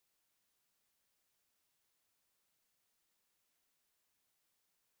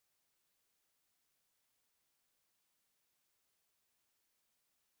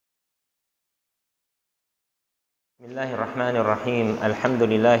بسم الله الرحمن الرحيم الحمد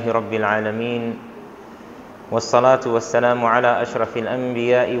لله رب العالمين والصلاة والسلام على أشرف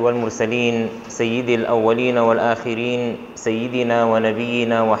الأنبياء والمرسلين سيد الأولين والآخرين سيدنا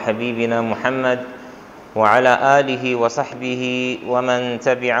ونبينا وحبيبنا محمد وعلى آله وصحبه ومن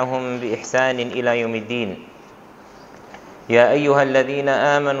تبعهم بإحسان إلى يوم الدين يا أيها الذين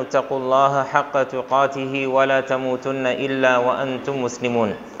آمنوا اتقوا الله حق تقاته ولا تموتن إلا وأنتم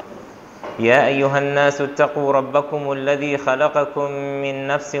مسلمون يا أيها الناس اتقوا ربكم الذي خلقكم من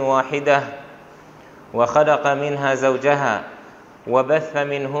نفس واحدة وخلق منها زوجها وبث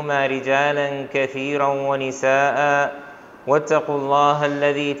منهما رجالا كثيرا ونساء واتقوا الله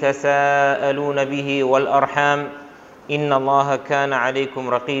الذي تساءلون به والأرحام إن الله كان عليكم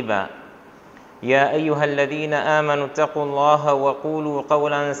رقيبا يا أيها الذين آمنوا اتقوا الله وقولوا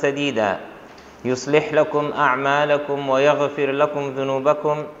قولا سديدا يصلح لكم أعمالكم ويغفر لكم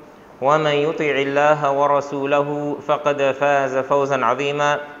ذنوبكم ومن يطع الله ورسوله فقد فاز فوزا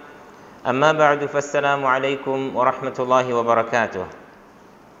عظيما أما بعد فالسلام عليكم ورحمة الله وبركاته.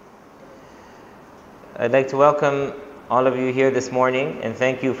 I'd like to welcome all of you here this morning and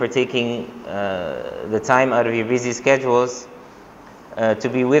thank you for taking the time out of your busy schedules to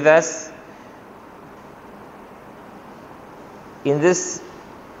be with us. In this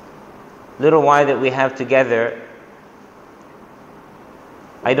little while that we have together,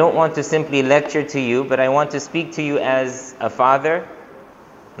 I don't want to simply lecture to you, but I want to speak to you as a father.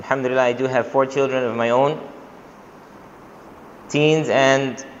 Alhamdulillah, I do have 4 children of my own, teens,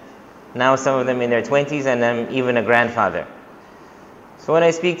 and now some of them in their 20s, and I'm even a grandfather. So when I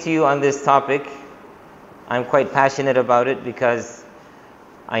speak to you on this topic, I'm quite passionate about it because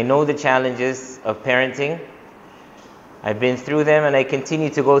I know the challenges of parenting. I've been through them and I continue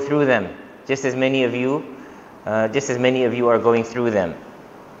to go through them, just as many of you are going through them.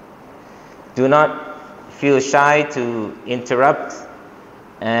 Do not feel shy to interrupt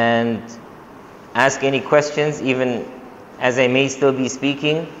and ask any questions, even as I may still be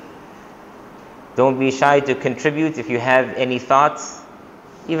speaking. Don't be shy to contribute if you have any thoughts,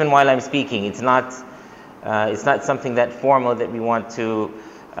 even while I'm speaking. It's not something that formal that we want to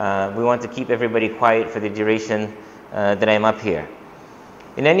keep everybody quiet for the duration that I'm up here.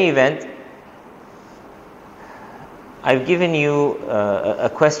 In any event, I've given you a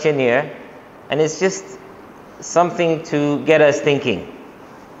questionnaire, and it's just something to get us thinking.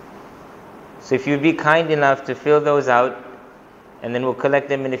 So if you'd be kind enough to fill those out, and then we'll collect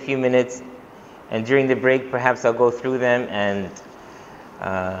them in a few minutes, and during the break perhaps I'll go through them, and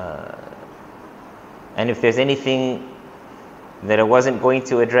if there's anything that I wasn't going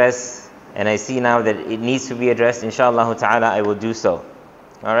to address and I see now that it needs to be addressed, inshallah ta'ala, I will do so.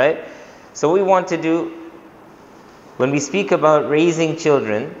 Alright? So what we want to do when we speak about raising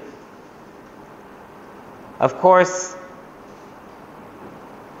children, of course,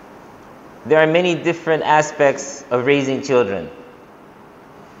 there are many different aspects of raising children.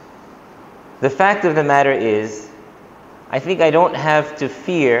 The fact of the matter is, I think I don't have to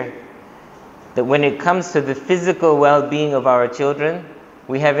fear that when it comes to the physical well-being of our children,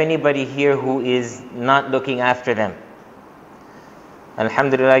 we have anybody here who is not looking after them.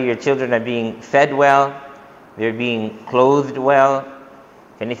 Alhamdulillah, your children are being fed well, they're being clothed well.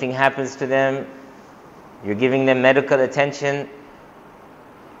 If anything happens to them, you're giving them medical attention.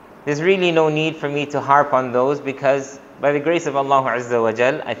 There's really no need for me to harp on those because by the grace of Allah Azza wa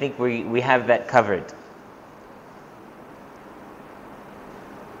Jal, I think we have that covered.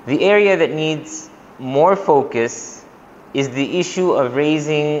 The area that needs more focus is the issue of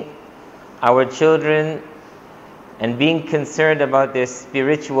raising our children and being concerned about their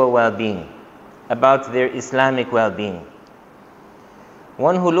spiritual well-being, about their Islamic well-being.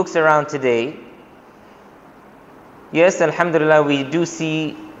 One who looks around today, yes, alhamdulillah, we do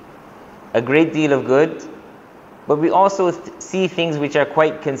see a great deal of good, but we also see things which are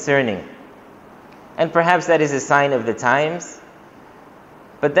quite concerning. And perhaps that is a sign of the times,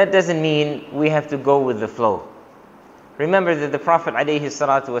 but that doesn't mean we have to go with the flow. Remember that the Prophet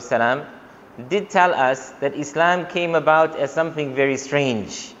ﷺ did tell us that Islam came about as something very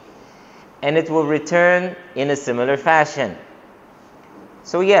strange, and it will return in a similar fashion.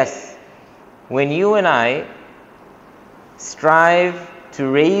 So yes, when you and I strive to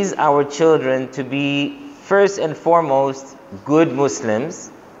raise our children to be first and foremost good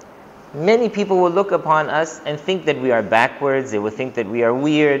Muslims, many people will look upon us and think that we are backwards, they will think that we are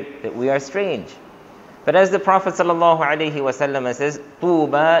weird, that we are strange. But as the Prophet ﷺ says,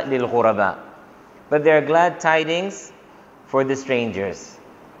 طُوبَى لِلْغُرَبَى, but there are glad tidings for the strangers.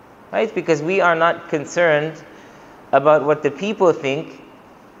 Right? Because we are not concerned about what the people think,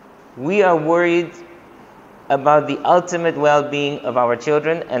 we are worried about the ultimate well-being of our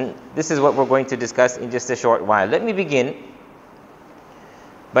children, and this is what we're going to discuss in just a short while. Let me begin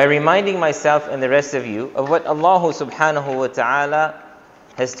by reminding myself and the rest of you of what Allah subhanahu wa ta'ala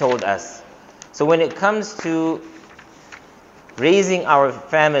has told us. So when it comes to raising our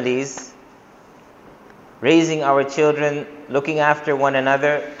families, raising our children, looking after one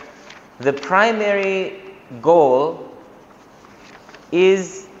another, the primary goal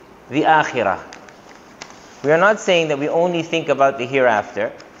is the akhirah. We are not saying that we only think about the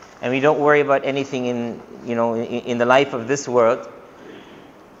hereafter and we don't worry about anything in the life of this world.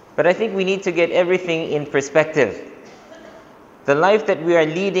 But I think we need to get everything in perspective. The life that we are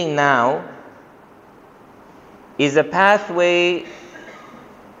leading now is a pathway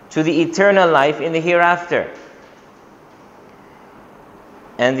to the eternal life in the hereafter.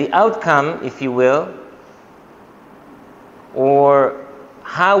 And the outcome, if you will, or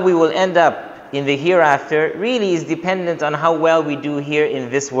how we will end up in the hereafter really is dependent on how well we do here in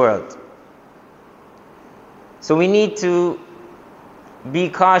this world. So we need to be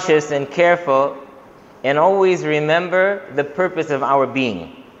cautious and careful and always remember the purpose of our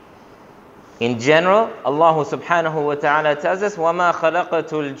being. In general, Allah subhanahu wa ta'ala tells us, وَمَا خَلَقَتُ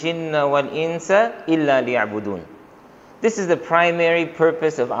الْجِنَّ وَالْإِنسَ إِلَّا لِيَعْبُدُونَ. This is the primary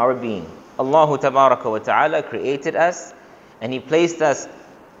purpose of our being. Allah tabaraka wa ta'ala created us and He placed us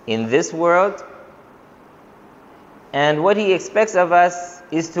in this world, and what He expects of us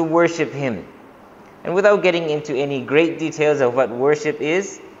is to worship Him. And without getting into any great details of what worship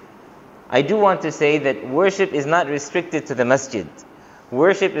is, I do want to say that worship is not restricted to the masjid.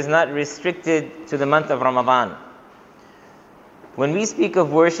 Worship is not restricted to the month of Ramadan. When we speak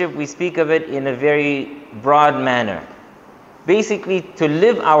of worship, we speak of it in a very broad manner. Basically, to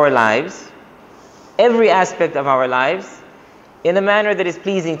live our lives, every aspect of our lives, in a manner that is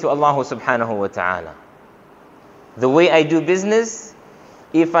pleasing to Allah subhanahu wa ta'ala. The way I do business,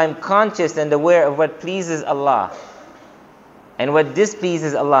 if I'm conscious and aware of what pleases Allah and what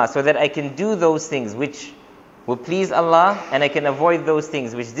displeases Allah, so that I can do those things which will please Allah and I can avoid those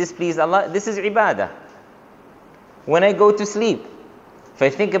things which displease Allah, this is ibadah. When I go to sleep, if I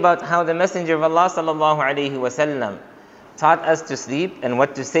think about how the Messenger of Allah sallallahu alayhi wa sallam taught us to sleep and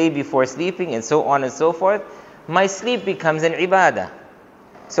what to say before sleeping and so on and so forth, my sleep becomes an ibadah.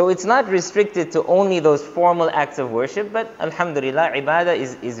 So it's not restricted to only those formal acts of worship, but alhamdulillah, ibadah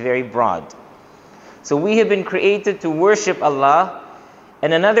is very broad. So we have been created to worship Allah,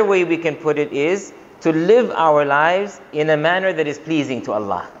 and another way we can put it is to live our lives in a manner that is pleasing to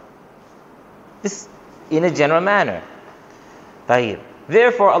Allah. This in a general manner. طيب.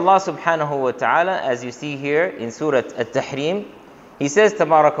 Therefore Allah subhanahu wa ta'ala, as you see here in Surah At-Tahrim, He says,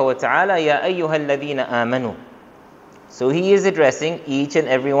 Tabaraka wa ta'ala, Ya ayyuhal ladhina amanu. So He is addressing each and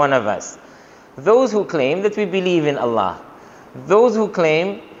every one of us. Those who claim that we believe in Allah. Those who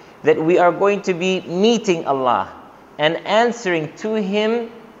claim that we are going to be meeting Allah and answering to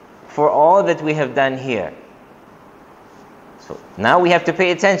Him for all that we have done here. So now we have to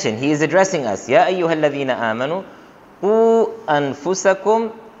pay attention. He is addressing us. Ya ayyuhal ladhina amanu, qu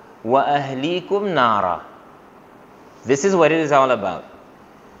anfusakum wa ahlikum nara. This is what it is all about.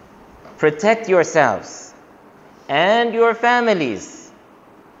 Protect yourselves and your families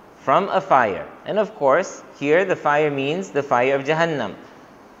from a fire. And of course, here the fire means the fire of Jahannam.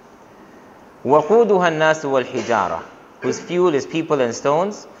 وَقُودُهَا النَّاسُ وَالْحِجَارَةُ, whose fuel is people and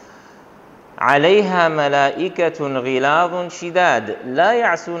stones. عَلَيْهَا مَلَائِكَةٌ غِلَاظٌ شِدَادٌ لَا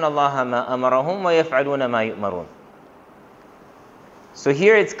يَعْصُونَ اللَّهَ مَا أَمَرَهُمْ وَيَفْعَلُونَ مَا يُؤْمَرُونَ. So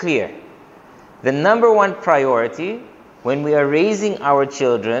here it's clear. The number one priority when we are raising our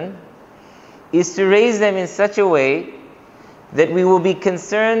children is to raise them in such a way that we will be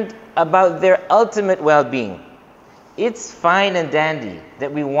concerned about their ultimate well-being. It's fine and dandy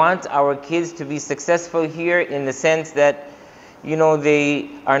that we want our kids to be successful here in the sense that, they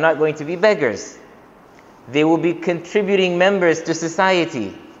are not going to be beggars. They will be contributing members to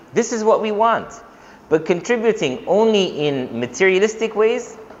society. This is what we want. But contributing only in materialistic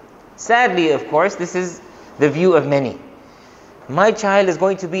ways, sadly, of course, this is the view of many. My child is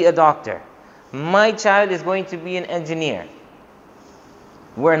going to be a doctor. My child is going to be an engineer.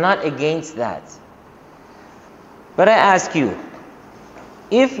 We're not against that. But I ask you,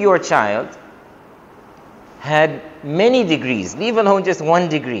 if your child had many degrees, leave alone just one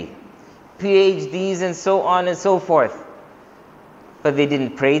degree, PhDs and so on and so forth, but they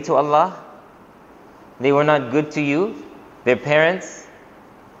didn't pray to Allah, they were not good to you, their parents,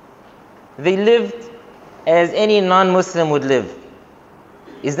 they lived as any non-Muslim would live,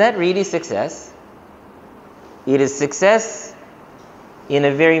 is that really success? It is success in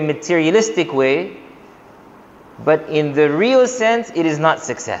a very materialistic way, But in the real sense, it is not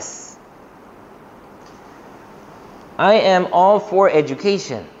success. I am all for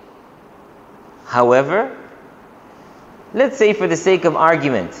education. However, let's say for the sake of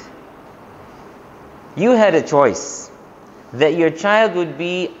argument, you had a choice that your child would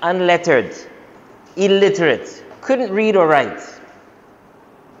be unlettered, illiterate, couldn't read or write,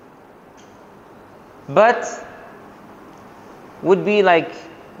 but would be like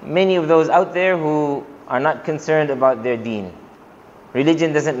many of those out there who are not concerned about their deen.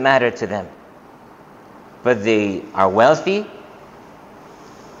 Religion doesn't matter to them. But they are wealthy.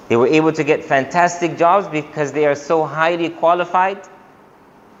 They were able to get fantastic jobs because they are so highly qualified.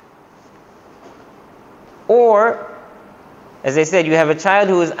 Or, as I said, you have a child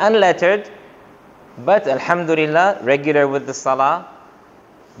who is unlettered, but alhamdulillah, regular with the salah,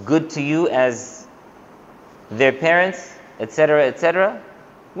 good to you as their parents, etc., etc.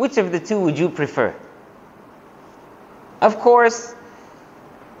 Which of the two would you prefer? Of course,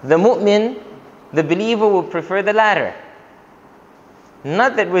 the mu'min, the believer, will prefer the latter.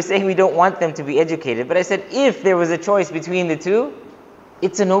 Not that we're saying we don't want them to be educated, but I said if there was a choice between the two,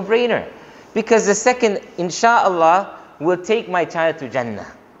 it's a no-brainer. Because the second, insha'Allah, will take my child to Jannah,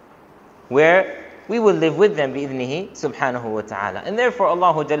 where we will live with them bi'idhnihi subhanahu wa ta'ala. And therefore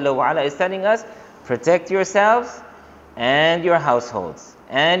Allah Jalla wa ala is telling us, protect yourselves and your households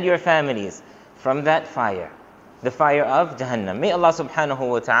and your families from that fire, the fire of Jahannam. May Allah subhanahu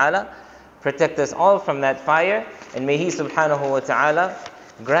wa ta'ala protect us all from that fire, and may He subhanahu wa ta'ala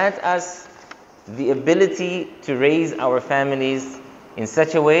grant us the ability to raise our families in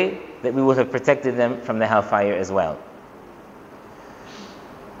such a way that we would have protected them from the hellfire as well.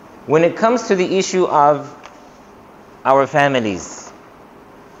 When it comes to the issue of our families,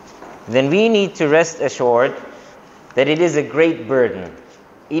 then we need to rest assured that it is a great burden.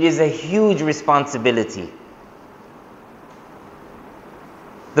 It is a huge responsibility.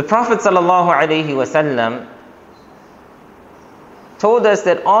 The Prophet ﷺ told us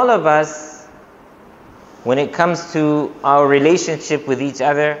that all of us, when it comes to our relationship with each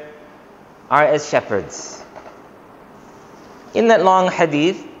other, are as shepherds. In that long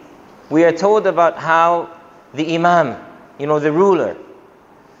hadith, we are told about how the imam, the ruler,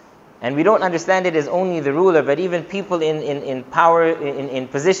 and we don't understand it as only the ruler, but even people in power, in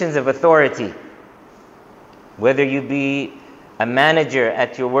positions of authority, whether you be a manager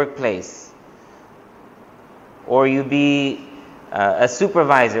at your workplace, or you be a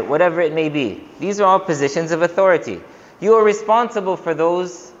supervisor, whatever it may be. These are all positions of authority. You are responsible for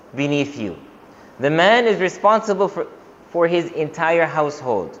those beneath you. The man is responsible for his entire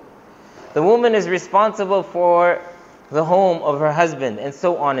household. The woman is responsible for the home of her husband, and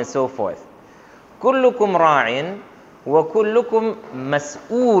so on and so forth. كُلُّكُمْ رَاعٍ وَكُلُّكُمْ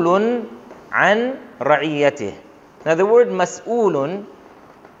مَسْئُولٌ عَنْ رَعِيَّتِهِ. Now the word mas'ulun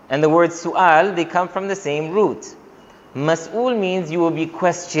and the word su'al, they come from the same root. Mas'ul means you will be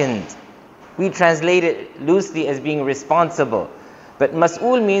questioned. We translate it loosely as being responsible. But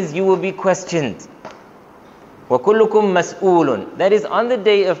mas'ul means you will be questioned. وَكُلُّكُمْ مَسْئُولٌ. That is, on the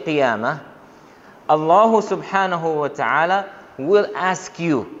day of Qiyamah, Allah subhanahu wa ta'ala will ask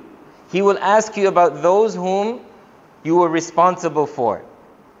you. He will ask you about those whom you were responsible for.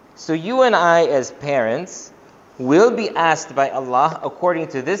 So you and I as parents will be asked by Allah, according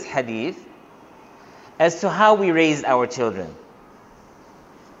to this hadith, as to how we raised our children.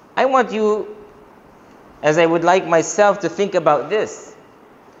 I want you, as I would like myself, to think about this.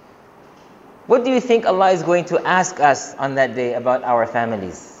 What do you think Allah is going to ask us on that day about our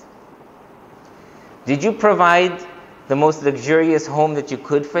families? Did you provide the most luxurious home that you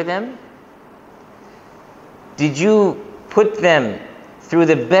could for them? Did you put them through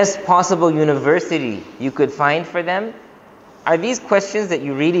the best possible university you could find for them? Are these questions that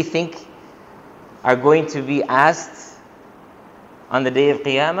you really think are going to be asked on the day of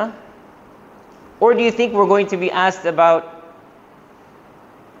Qiyamah? Or do you think we're going to be asked about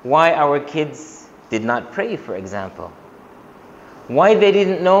why our kids did not pray, for example? Why they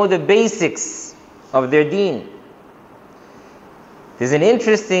didn't know the basics of their deen? There's an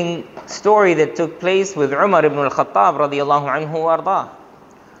interesting story that took place with Umar ibn al-Khattab radiyallahu anhu ardah,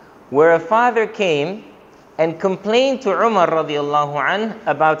 where a father came and complained to Umar radiyallahu anh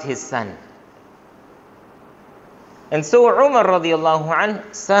about his son. And so Umar radiyallahu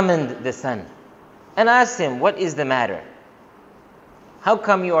anh summoned the son and asked him, what is the matter? How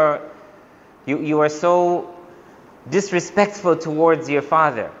come you are so disrespectful towards your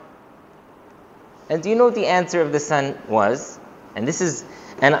father? And do you know what the answer of the son was? And this is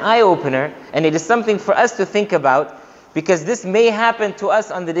an eye-opener, and it is something for us to think about, because this may happen to us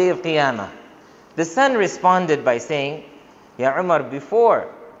on the day of Qiyamah. The son responded by saying, Ya Umar,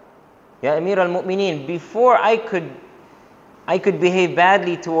 Ya Amir al-Mu'mineen, before I could behave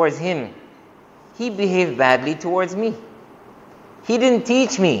badly towards him, he behaved badly towards me. He didn't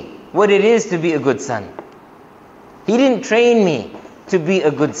teach me what it is to be a good son. He didn't train me to be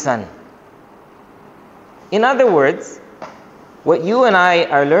a good son. In other words, what you and I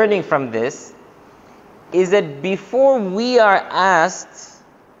are learning from this is that before we are asked,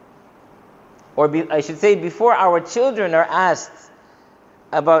 I should say before our children are asked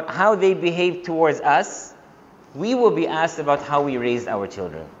about how they behave towards us, we will be asked about how we raised our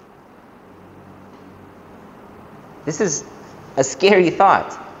children. This is a scary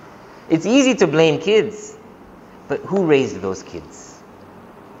thought. It's easy to blame kids, but who raised those kids?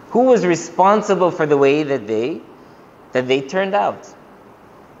 Who was responsible for the way that they turned out?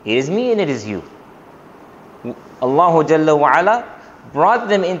 It is me and it is you. Allah Jalla wa Ala brought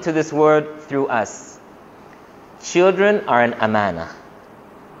them into this world through us. Children are an amana.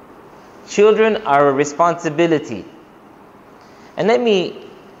 Children are a responsibility. And let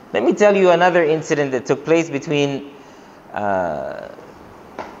me tell you another incident that took place between a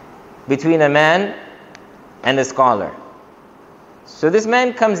man and a scholar. So this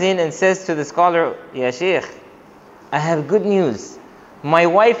man comes in and says to the scholar, Ya Sheikh, I have good news. My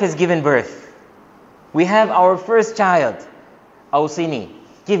wife has given birth. We have our first child. Awsini,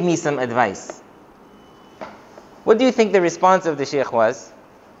 give me some advice. What do you think the response of the Sheikh was?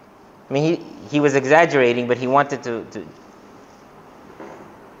 I mean, he was exaggerating, but he wanted to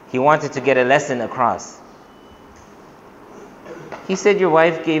get a lesson across. He said, your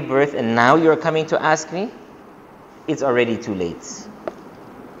wife gave birth and now you're coming to ask me? It's already too late.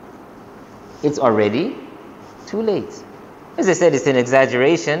 It's already too late. As I said, it's an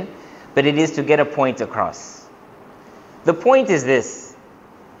exaggeration, but it is to get a point across. The point is this: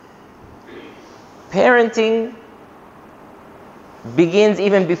 parenting begins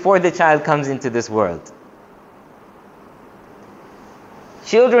even before the child comes into this world.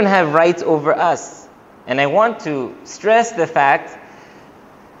 Children have rights over us. And I want to stress the fact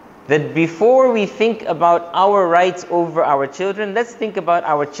that before we think about our rights over our children, let's think about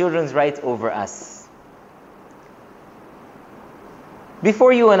our children's rights over us.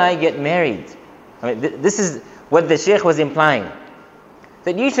 Before you and I get married, this is what the Sheikh was implying,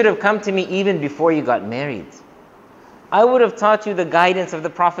 that you should have come to me even before you got married. I would have taught you the guidance of the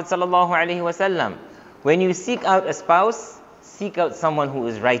Prophet ﷺ. When you seek out a spouse, seek out someone who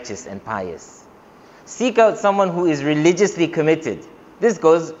is righteous and pious. Seek out someone who is religiously committed. This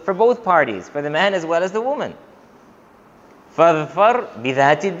goes for both parties, for the man as well as the woman. فَظْفَرْ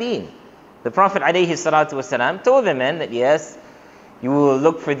بِذَاتِ الدِّينِ. The Prophet ﷺ told the men that yes, you will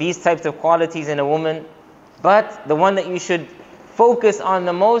look for these types of qualities in a woman, but the one that you should focus on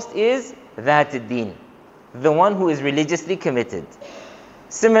the most is ذات الدين, the one who is religiously committed.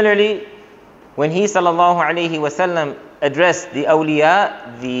 Similarly, when he ﷺ addressed the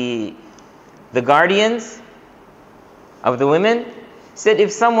awliya, the guardians of the women, said,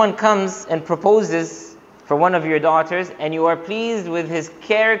 if someone comes and proposes for one of your daughters and you are pleased with his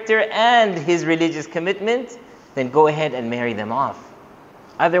character and his religious commitment, then go ahead and marry them off.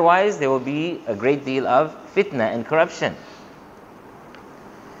 Otherwise, there will be a great deal of fitna and corruption.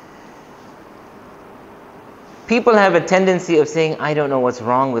 People have a tendency of saying, I don't know what's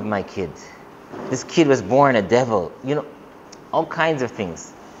wrong with my kid. This kid was born a devil. All kinds of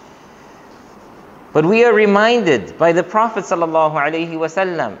things. But we are reminded by the Prophet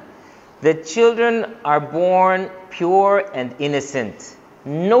ﷺ that children are born pure and innocent.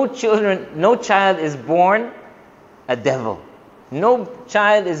 No child is born a devil. No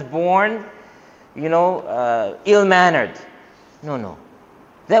child is born, ill-mannered. No.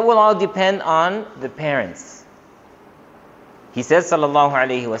 That will all depend on the parents. He says, sallallahu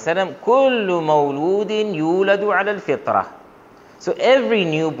alayhi wa sallam, كُلُّ مَوْلُودٍ يُولَدُ عَلَى الْفِطْرَةِ. So every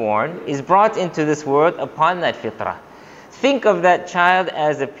newborn is brought into this world upon that fitrah. Think of that child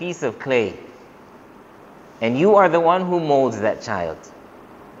as a piece of clay. And you are the one who molds that child.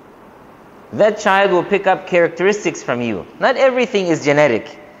 That child will pick up characteristics from you. Not everything is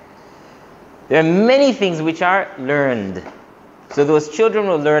genetic. There are many things which are learned. So those children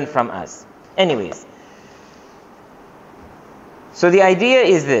will learn from us. Anyways. So the idea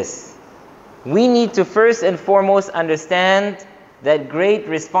is this. We need to first and foremost understand that great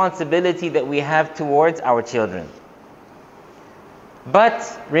responsibility that we have towards our children.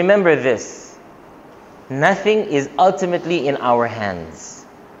 But remember this, nothing is ultimately in our hands.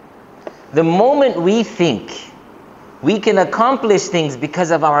 The moment we think we can accomplish things because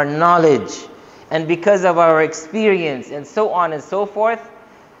of our knowledge and because of our experience and so on and so forth,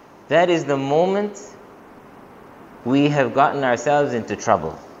 that is the moment we have gotten ourselves into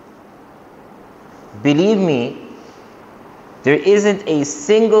trouble. Believe me, there isn't a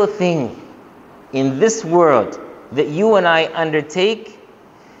single thing in this world that you and I undertake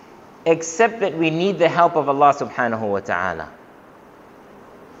except that we need the help of Allah subhanahu wa ta'ala.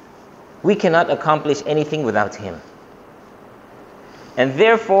 We cannot accomplish anything without Him. And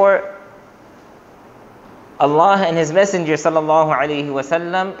therefore, Allah and His Messenger sallallahu alayhi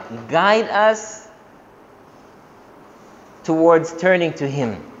wasallam guide us towards turning to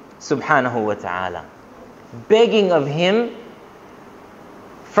Him subhanahu wa ta'ala, begging of Him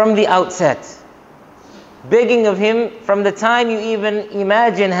from the outset, begging of Him from the time you even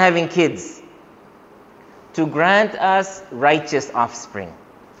imagine having kids, to grant us righteous offspring.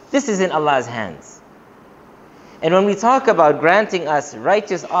 This is in Allah's hands. And when we talk about granting us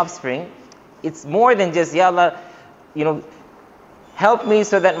righteous offspring, it's more than just, Ya Allah, help me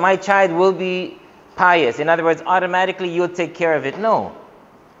so that my child will be pious. In other words, automatically you'll take care of it. No.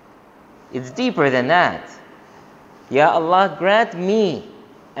 It's deeper than that. Ya Allah, grant me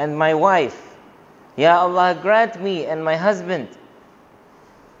and my wife, Ya Allah, grant me and my husband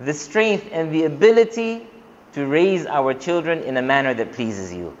the strength and the ability to raise our children in a manner that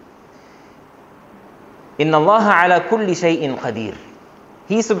pleases you. Inna Allah ala kulli shay'in qadir.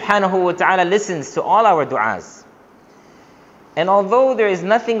 He subhanahu wa ta'ala listens to all our du'as. And although there is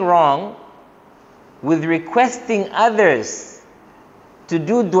nothing wrong with requesting others to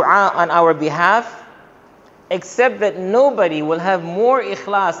do du'a on our behalf, except that nobody will have more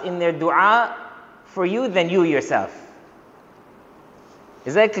ikhlas in their du'a for you than you yourself.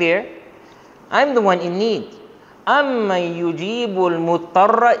 Is that clear? I'm the one in need. أَمَّنْ يُجِيبُ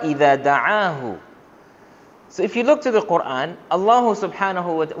الْمُضْطَرَّ إِذَا دَعَاهُ. So if you look to the Quran, Allah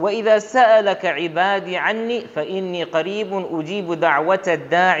subhanahu wa ta'ala, وَإِذَا سَأَلَكَ عِبَادِي عَنِّي فَإِنِّي قَرِيبٌ أُجِيبُ دَعْوَةَ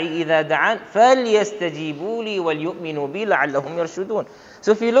الدَّاعِ إِذَا دَعَانِ فَلْيَسْتَجِيبُوا لِي وَلْيُؤْمِنُوا بِي لَعَلَّهُمْ يَرْشُدُونَ.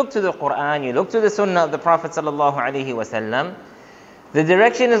 So if you look to the Quran, you look to the Sunnah of the Prophet sallallahu alaihi wasallam, the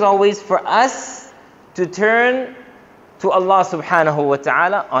direction is always for us to turn to Allah subhanahu wa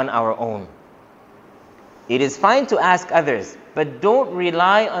ta'ala on our own. It is fine to ask others, but don't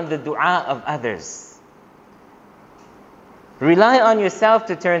rely on the dua of others. Rely on yourself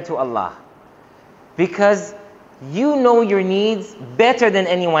to turn to Allah, because you know your needs better than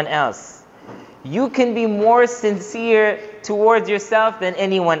anyone else. You can be more sincere towards yourself than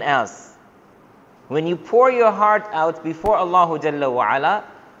anyone else. When you pour your heart out before Allah Jalla wa Ala,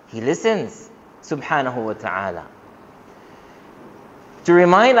 He listens subhanahu wa ta'ala. To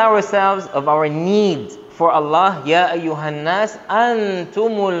remind ourselves of our need for Allah, Ya ayyuhan nas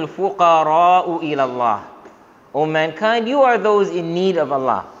antumul fuqara'u ila Allah. O mankind, you are those in need of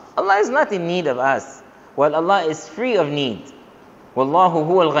Allah. Allah is not in need of us, while Allah is free of need. Wallahu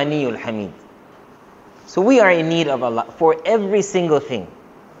huwal ghaniyul hamid. So we are in need of Allah for every single thing.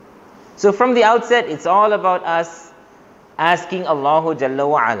 So from the outset, it's all about us asking Allah Jalla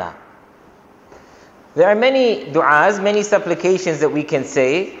wa Ala. There are many du'as, many supplications that we can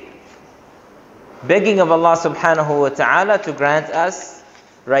say, begging of Allah subhanahu wa ta'ala to grant us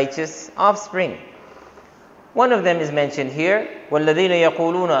righteous offspring. One of them is mentioned here, وَالَّذِينَ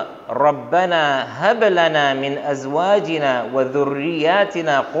يَقُولُونَ رَبَّنَا هَبْ لَنَا مِنْ أَزْوَاجِنَا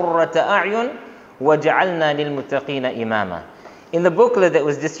وَذُرِّيَّاتِنَا قُرَّةَ أَعْيُنٍ وَجَعَلْنَا لِلْمُتَّقِينَ إِمَامًا. In the booklet that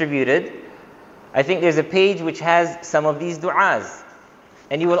was distributed, I think there's a page which has some of these du'as.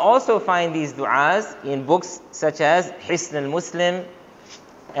 And you will also find these du'as in books such as Hisn al-Muslim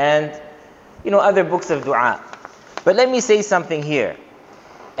and other books of du'a. But let me say something here.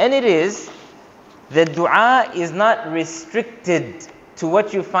 And it is, the du'a is not restricted to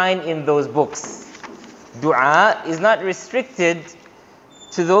what you find in those books. Du'a is not restricted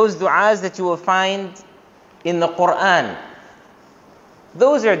to those du'as that you will find in the Quran.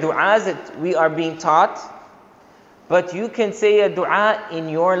 Those are du'as that we are being taught, but you can say a du'a in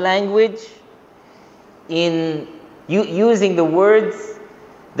your language, in using the words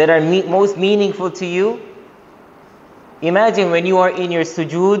that are most meaningful to you. Imagine when you are in your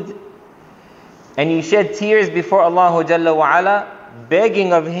sujood and you shed tears before Allah Jalla wa Ala,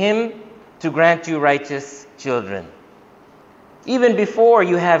 begging of Him to grant you righteous children. Even before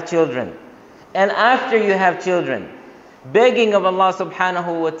you have children and after you have children, begging of Allah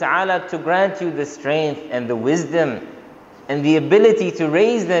subhanahu wa ta'ala to grant you the strength and the wisdom and the ability to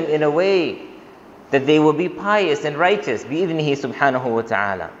raise them in a way that they will be pious and righteous, bi'idhnihi subhanahu wa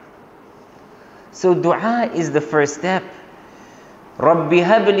ta'ala. So dua is the first step. Rabbi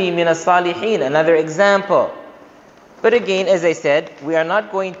habli min as-salihin, another example. But again, as I said, we are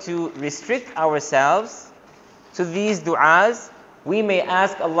not going to restrict ourselves to these du'as we may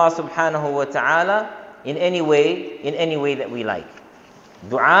ask Allah subhanahu wa ta'ala in any way that we like.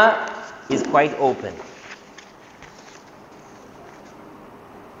 Dua is quite open.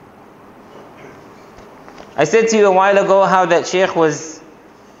 I said to you a while ago how that Sheikh was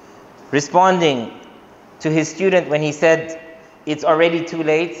responding to his student when he said, it's already too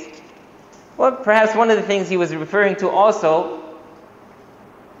late. Well, perhaps one of the things he was referring to also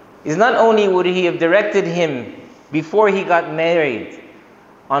is not only would he have directed him before he got married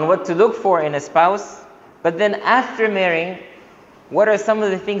on what to look for in a spouse, but then after marrying, what are some of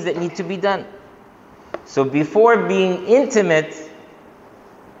the things that need to be done? So before being intimate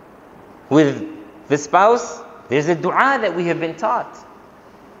with the spouse, there's a dua that we have been taught.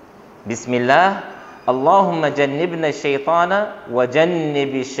 Bismillah, Allahumma jannibna shaytana wa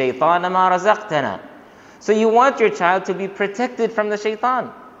jannibi shaytana ma razaqtana. So you want your child to be protected from the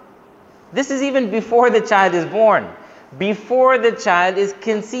shaitan. This is even before the child is born, before the child is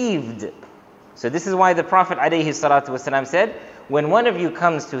conceived. So this is why the Prophet ﷺ said, when one of you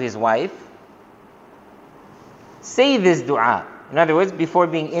comes to his wife, say this dua. In other words, before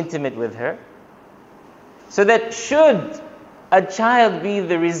being intimate with her, so that should a child be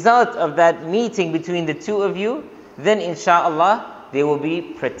the result of that meeting between the two of you, then insha'Allah, they will be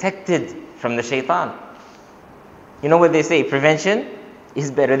protected from the shaitan. You know what they say, prevention is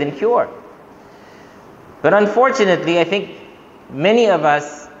better than cure. But unfortunately, I think many of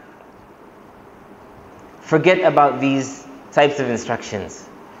us forget about these types of instructions.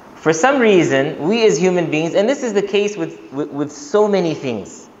 For some reason, we as human beings, and this is the case with so many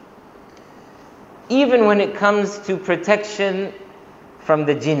things, even when it comes to protection from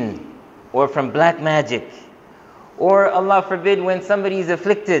the jinn or from black magic, or Allah forbid when somebody is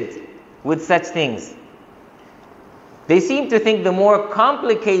afflicted with such things, they seem to think the more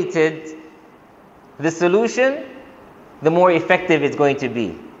complicated the solution, the more effective it's going to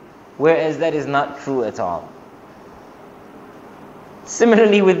be. Whereas that is not true at all.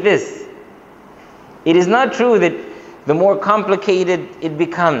 Similarly with this, it is not true that the more complicated it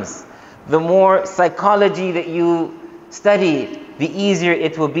becomes, the more psychology that you study, the easier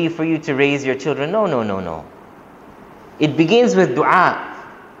it will be for you to raise your children. No. It begins with dua.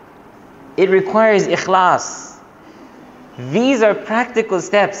 It requires ikhlas. These are practical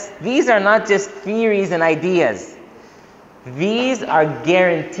steps. These are not just theories and ideas. These are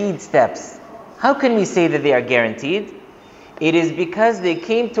guaranteed steps. How can we say that they are guaranteed? It is because they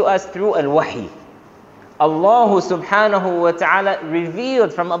came to us through al-wahi. Allah subhanahu wa ta'ala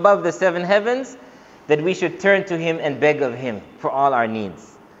revealed from above the seven heavens that we should turn to Him and beg of Him for all our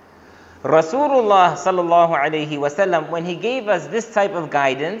needs. Rasulullah sallallahu alayhi wasallam, when he gave us this type of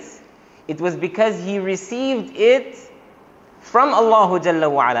guidance, it was because he received it from Allah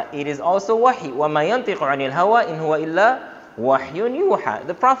Jalla wa Ala. It is also wahi. وَمَا يَنْطِقُ عَنِ الْهَوَىٰ إِنْ هُوَ إِلَّا وَحْيٌ يُوحَىٰ.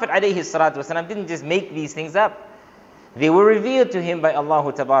 The Prophet alayhi salatu wasalam didn't just make these things up. They were revealed to him by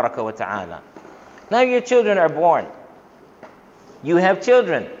Allah tabaraka wa ta'ala. Now your children are born. You have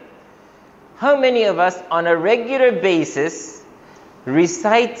children. How many of us on a regular basis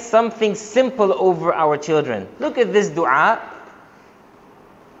recite something simple over our children? Look at this dua.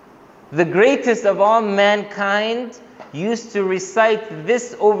 The greatest of all mankind used to recite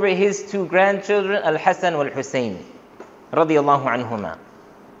this over his two grandchildren, Al-Hasan wal-Husayn, radiyallahu anhuma.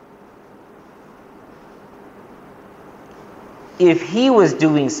 If he was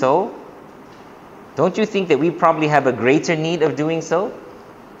doing so, don't you think that we probably have a greater need of doing so?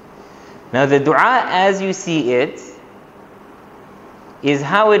 Now the dua as you see it is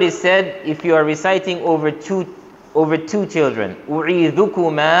how it is said if you are reciting over two children.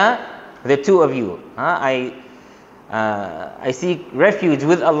 U'idhukuma, the two of you. I seek refuge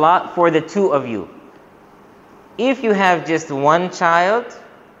with Allah for the two of you. If you have just one child,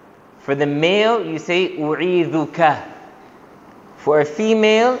 for the male you say u'idhuka. For a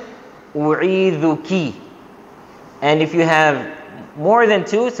female, u'idhuki. And if you have more than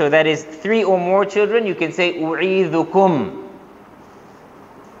two, so that is 3 or more children, you can say u'idhukum.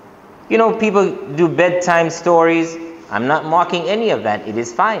 You know, people do bedtime stories. I'm not mocking any of that. It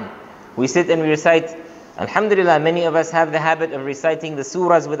is fine. We sit and we recite. Alhamdulillah, many of us have the habit of reciting the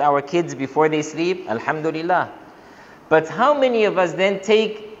surahs with our kids before they sleep. Alhamdulillah. But how many of us then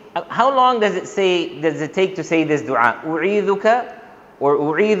how long does it take to say this dua? U'idhuka or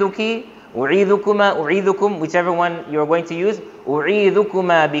u'idhuki, u'idhukuma, u'idhukum, whichever one you're going to use.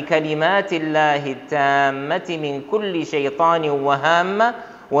 U'idhukuma bi kalimatillahi tammati min kulli shaytanin wa hamma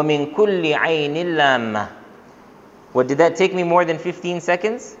wa min kulli aynin lamma. What, did that take me more than 15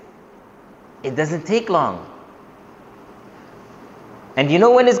 seconds? It doesn't take long. And you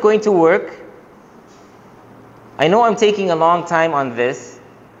know when it's going to work? I know I'm taking a long time on this,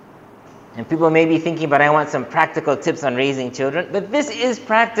 and people may be thinking, but I want some practical tips on raising children. But this is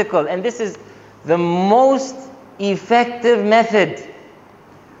practical, and this is the most effective method.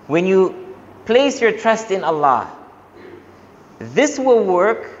 When you place your trust in Allah, this will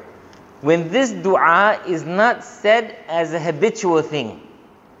work when this dua is not said as a habitual thing.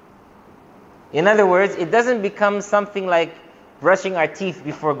 In other words, it doesn't become something like brushing our teeth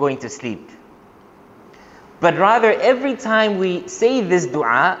before going to sleep. But rather, every time we say this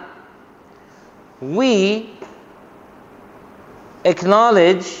dua, we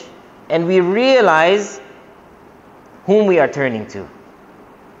acknowledge and we realize whom we are turning to.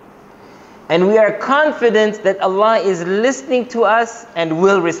 And we are confident that Allah is listening to us and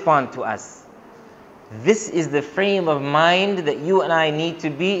will respond to us. This is the frame of mind that you and I need to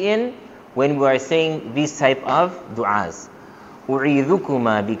be in when we are saying these type of du'as.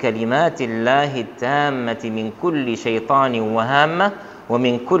 أُعِيذُكُمَا بِكَلِمَاتِ اللَّهِ التَّامَّةِ مِنْ كُلِّ شَيْطَانٍ وَهَامَّةٍ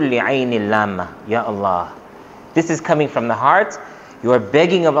وَمِنْ كُلِّ عَيْنٍ لَامَّةٍ. Ya Allah. This is coming from the heart. You are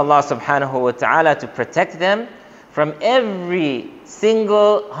begging of Allah subhanahu wa ta'ala to protect them from every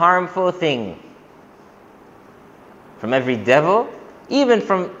single harmful thing. From every devil, even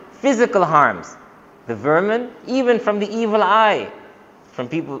from physical harms. The vermin, even from the evil eye. From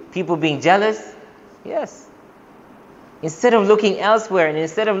people being jealous. Yes. Instead of looking elsewhere and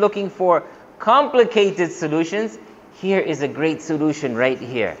instead of looking for complicated solutions, here is a great solution right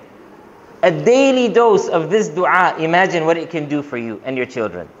here. A daily dose of this dua, imagine what it can do for you and your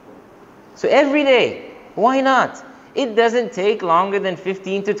children. So every day, why not? It doesn't take longer than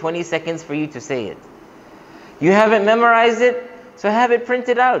 15 to 20 seconds for you to say it. You haven't memorized it, so have it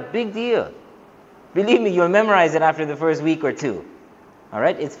printed out. Big deal. Believe me, you'll memorize it after the first week or two.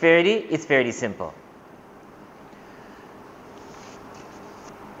 Alright? It's fairly simple.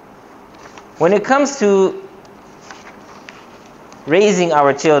 When it comes to raising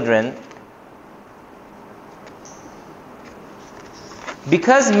our children,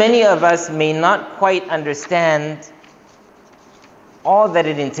 because many of us may not quite understand all that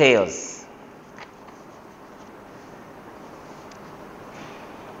it entails,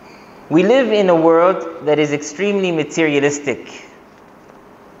 we live in a world that is extremely materialistic.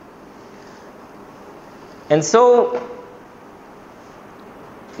 And so,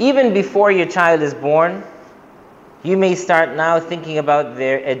 even before your child is born, you may start now thinking about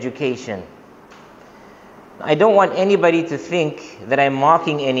their education. I don't want anybody to think that I'm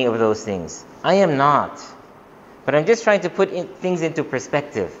mocking any of those things. I am not. But I'm just trying to put things into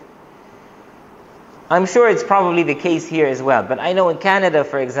perspective. I'm sure it's probably the case here as well. But I know in Canada,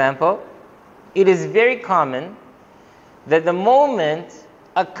 for example, it is very common that the moment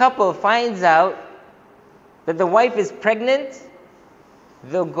a couple finds out that the wife is pregnant,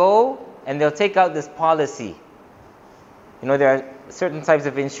 they'll go and they'll take out this policy. You know, there are certain types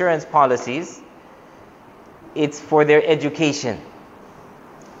of insurance policies. It's for their education.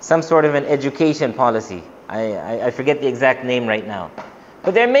 Some sort of an education policy. I forget the exact name right now.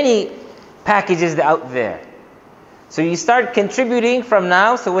 But there are many packages out there. So you start contributing from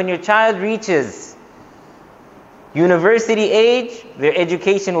now, so when your child reaches university age, their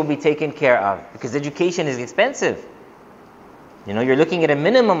education will be taken care of. Because education is expensive. You know, you're looking at a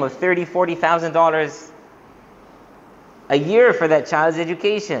minimum of $30,000, $40,000 a year for that child's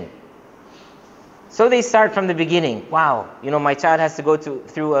education. So they start from the beginning. Wow, you know, my child has to go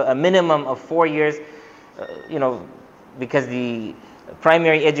through a minimum of 4 years, because the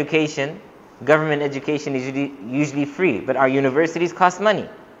primary education, government education is usually free, but our universities cost money.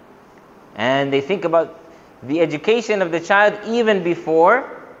 And they think about the education of the child even before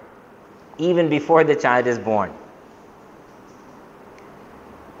the child is born.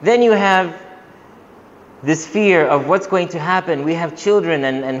 Then you have this fear of what's going to happen. We have children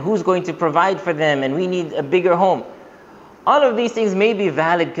and who's going to provide for them, and we need a bigger home. All of these things may be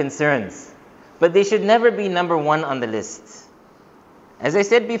valid concerns, but they should never be number one on the list. As I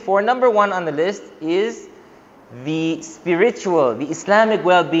said before, number one on the list is the spiritual, the Islamic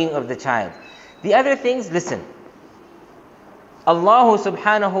well-being of the child. The other things, listen. Allah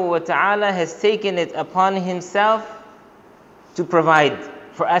subhanahu wa ta'ala has taken it upon Himself to provide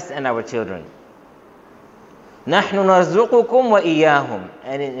for us and our children. نَحْنُ نَرْزُقُكُمْ وَإِيَّاهُمْ.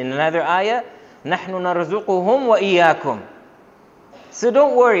 And in another ayah, نَحْنُ نَرْزُقُهُمْ وَإِيَّاكُمْ. So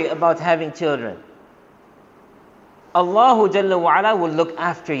don't worry about having children. Allah Jalla wa Ala will look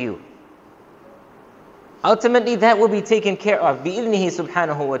after you. Ultimately, that will be taken care of. بِإِذْنِهِ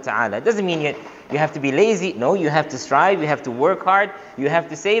subhanahu wa ta'ala. It doesn't mean you have to be lazy. No, you have to strive. You have to work hard. You have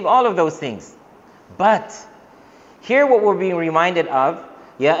to save. All of those things. But here what we're being reminded of,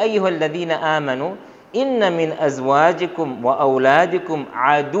 يَا أَيُّهَا الَّذِينَ آمَنُوا إِنَّ مِنْ أَزْوَاجِكُمْ وَأَوْلَادِكُمْ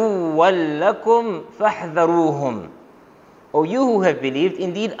عَدُوًّا لَكُمْ فَاحْذَرُوهُمْ. O you who have believed,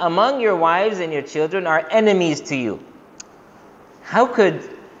 indeed among your wives and your children are enemies to you. How could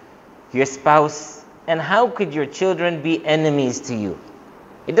your spouse and how could your children be enemies to you?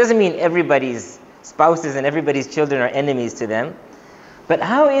 It doesn't mean everybody's spouses and everybody's children are enemies to them. But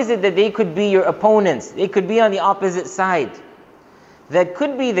how is it that they could be your opponents? They could be on the opposite side. That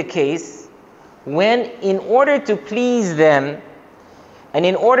could be the case when, in order to please them and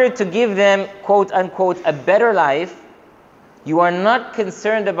in order to give them, quote unquote, a better life, you are not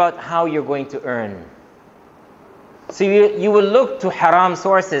concerned about how you're going to earn. So you will look to haram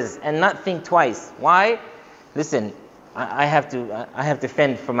sources and not think twice. Why? Listen, I have to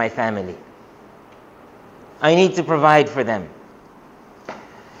fend for my family. I need to provide for them.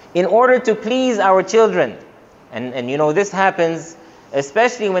 In order to please our children, and you know this happens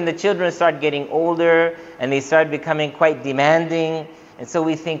especially when the children start getting older and they start becoming quite demanding, and so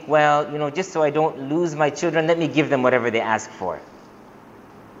we think, well, you know, just so I don't lose my children, let me give them whatever they ask for.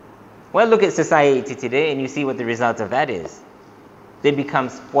 Well, look at society today and you see what the result of that is. They become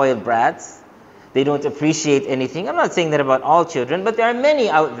spoiled brats. They don't appreciate anything. I'm not saying that about all children, but there are many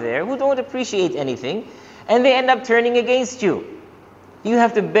out there who don't appreciate anything, and they end up turning against you. You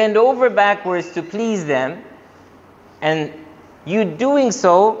have to bend over backwards to please them, and you doing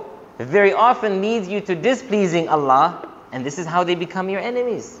so very often leads you to displeasing Allah, and this is how they become your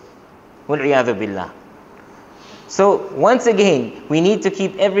enemies. Wal-'iyadhu billah. So once again, we need to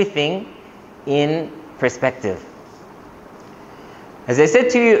keep everything in perspective. As I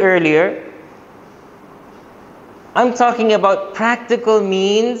said to you earlier, I'm talking about practical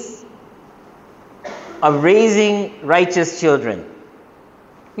means of raising righteous children.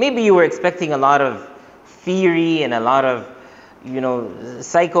 Maybe you were expecting a lot of theory and a lot of,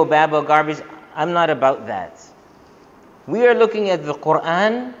 psychobabble garbage. I'm not about that. We are looking at the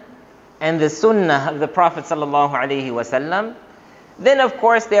Quran and the Sunnah of the Prophet sallallahu alaihi wasallam. Then, of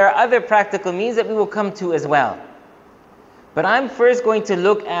course, there are other practical means that we will come to as well. But I'm first going to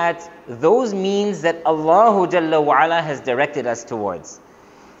look at those means that Allah Jalla wa Ala has directed us towards.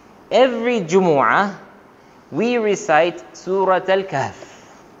 Every Jumu'ah, we recite Surah Al-Kahf.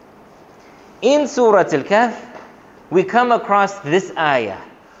 In Surah Al-Kahf, we come across this ayah.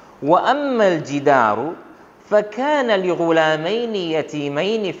 وَأَمَّا الْجِدَارُ فَكَانَ لِغُلَامَيْنِ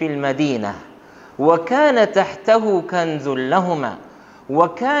يَتِيمَيْنِ فِي الْمَدِينَةِ وَكَانَ تَحْتَهُ كَنْزٌ لَهُمَا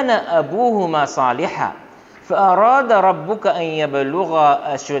وَكَانَ أَبُوهُمَا صَالِحًا فأراد ربك أن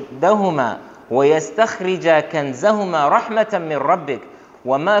يبلغا أشدهما ويستخرجا كنزهما رحمة من ربك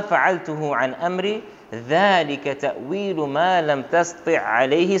وما فعلته عن أمري ذلك تأويل ما لم تستطع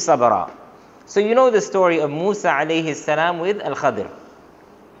عليه صبرا. So you know the story of Musa alayhi salam with Al-Khadr.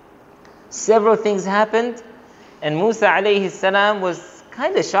 Several things happened and Musa alayhi salam was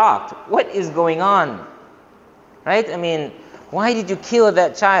kind of shocked. What is going on? Right? I mean, why did you kill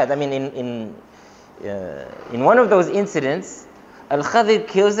that child? I mean, in one of those incidents, Al-Khadr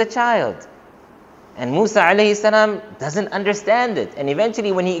kills a child. And Musa alayhi salam doesn't understand it. And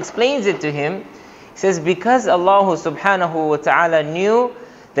eventually when he explains it to him, he says, because Allah subhanahu wa ta'ala knew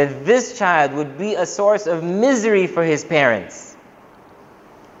that this child would be a source of misery for his parents.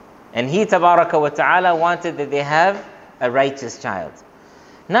 And He tabaraka wa ta'ala wanted that they have a righteous child.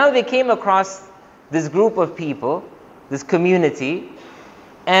 Now they came across this group of people, this community,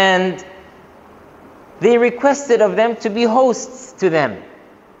 and they requested of them to be hosts to them.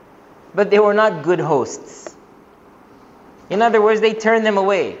 But they were not good hosts. In other words, they turned them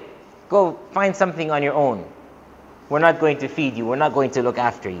away. Go find something on your own. We're not going to feed you. We're not going to look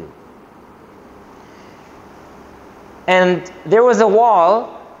after you. And there was a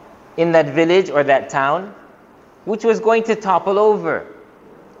wall in that village or that town which was going to topple over.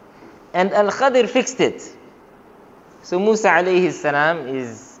 And Al-Khadr fixed it. So Musa alayhi salam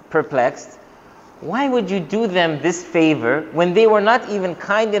is perplexed. Why would you do them this favor when they were not even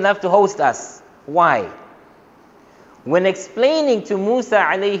kind enough to host us? Why? When explaining to Musa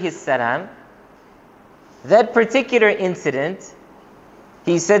alayhi salam that particular incident,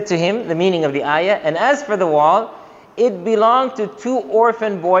 he said to him the meaning of the ayah, and as for the wall, it belonged to 2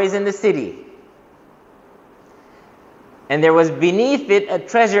 orphan boys in the city. And there was beneath it a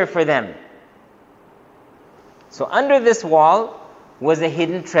treasure for them. So under this wall was a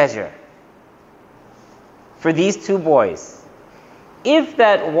hidden treasure for these 2 boys. If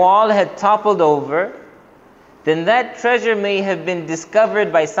that wall had toppled over, then that treasure may have been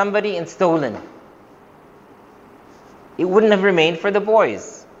discovered by somebody and stolen. It wouldn't have remained for the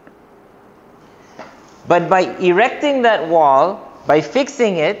boys. But by erecting that wall, by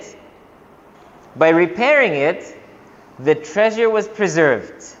fixing it, By repairing it, the treasure was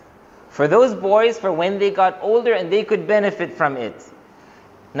preserved for those boys for when they got older and they could benefit from it.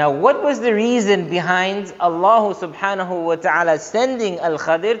 Now, what was the reason behind Allah subhanahu wa ta'ala sending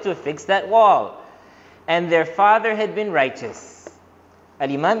Al-Khadir to fix that wall? And their father had been righteous.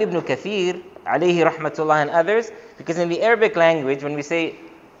 Al-Imam Ibn Kathir, alayhi rahmatullah, and others, because in the Arabic language, when we say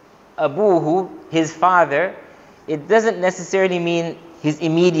abuhu, his father, it doesn't necessarily mean his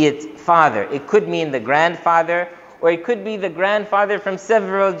immediate father. It could mean the grandfather, or it could be the grandfather from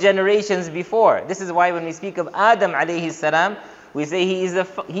several generations before. This is why when we speak of Adam alayhi salam, we say he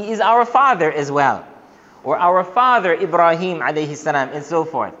is our father as well. Or our father Ibrahim alayhi salam, and so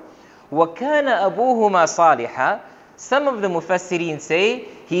forth. وَكَانَ أَبُوهُمَا صَالِحًا. Some of the mufassirin say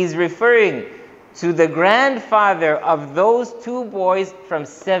he is referring to the grandfather of those two boys from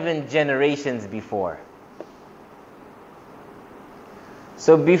 7 generations before.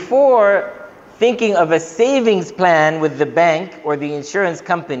 So before thinking of a savings plan with the bank or the insurance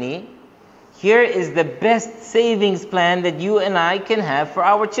company, here is the best savings plan that you and I can have for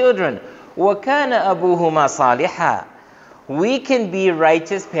our children. وَكَانَ أَبُوهُمَا صَالِحًا. We can be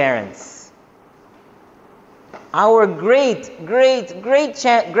righteous parents. Our great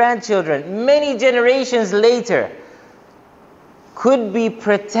grandchildren, many generations later, could be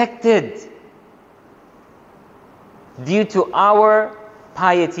protected due to our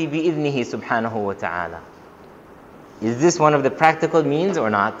piety bi'idhnihi subhanahu wa ta'ala. Is this one of the practical means or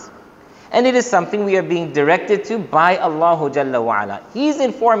not? And it is something we are being directed to by Allahu Jalla wa Ala. He's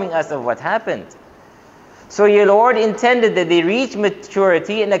informing us of what happened. So your Lord intended that they reach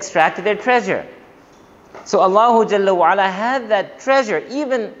maturity and extract their treasure. So Allahu Jalla wa Ala had that treasure.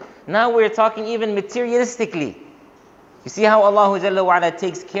 Even now we're talking even materialistically. You see how Allahu Jalla wa Ala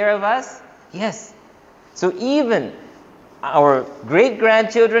takes care of us? Yes. So even our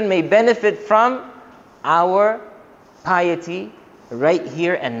great-grandchildren may benefit from our piety right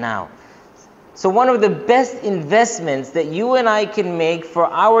here and now. So one of the best investments that you and I can make for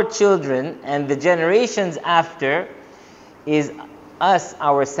our children and the generations after is us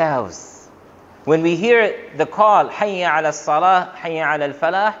ourselves. When we hear the call, Hayya ala salah, Hayya ala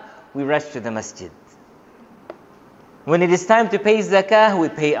al-Falah, we rush to the Masjid. When it is time to pay zakah, we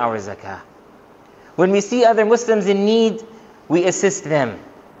pay our zakah. When we see other Muslims in need, we assist them.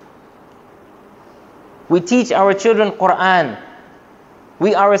 We teach our children Quran.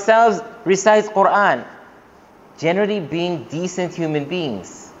 We ourselves recite Quran. Generally being decent human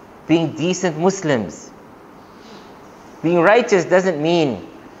beings, being decent Muslims. Being righteous doesn't mean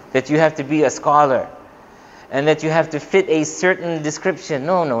that you have to be a scholar and that you have to fit a certain description.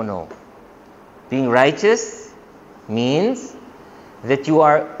 No. Being righteous means that you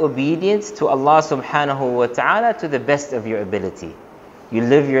are obedient to Allah subhanahu wa ta'ala to the best of your ability. You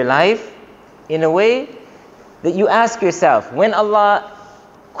live your life in a way that you ask yourself, when Allah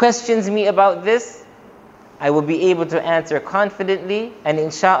questions me about this, I will be able to answer confidently and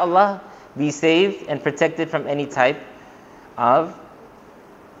insha'Allah be saved and protected from any type of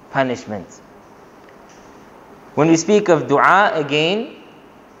punishment. When we speak of dua again,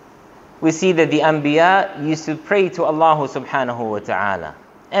 we see that the Anbiya used to pray to Allah subhanahu wa ta'ala.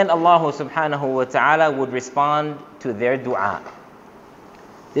 And Allah subhanahu wa ta'ala would respond to their dua.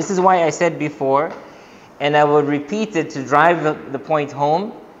 This is why I said before, and I will repeat it to drive the point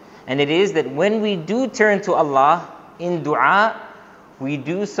home, and it is that when we do turn to Allah in dua, we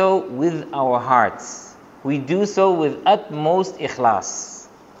do so with our hearts. We do so with utmost ikhlas.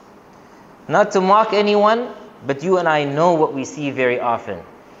 Not to mock anyone, but you and I know what we see very often.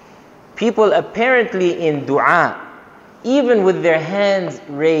 People apparently in dua, even with their hands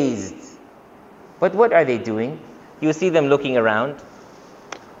raised. But what are they doing? You'll see them looking around.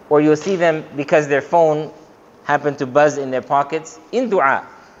 Or you'll see them because their phone happened to buzz in their pockets in dua.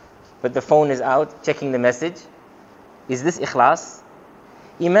 But the phone is out, checking the message. Is this ikhlas?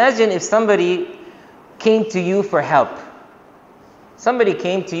 Imagine if somebody came to you for help. Somebody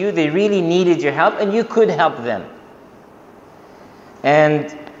came to you, they really needed your help, and you could help them.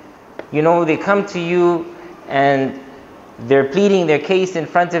 And they come to you and they're pleading their case in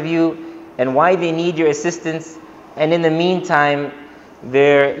front of you and why they need your assistance. And in the meantime,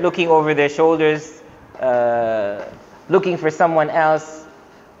 they're looking over their shoulders, looking for someone else,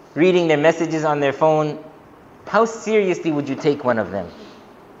 reading their messages on their phone. How seriously would you take one of them?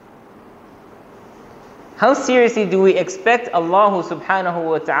 How seriously do we expect Allah subhanahu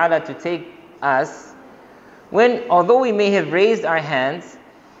wa ta'ala to take us when, although we may have raised our hands,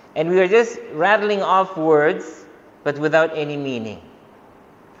 and we are just rattling off words, but without any meaning.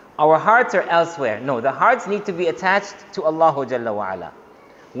 Our hearts are elsewhere. No, the hearts need to be attached to Allah Jalla wa Ala.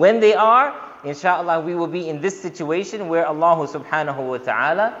 When they are, inshallah, we will be in this situation where Allah subhanahu wa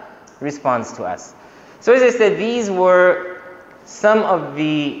ta'ala responds to us. So as I said, these were some of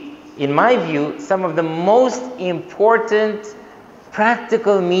the, in my view, some of the most important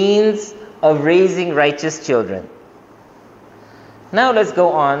practical means of raising righteous children. Now let's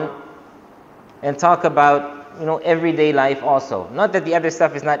go on and talk about, everyday life also. Not that the other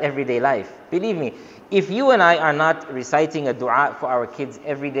stuff is not everyday life. Believe me, if you and I are not reciting a dua for our kids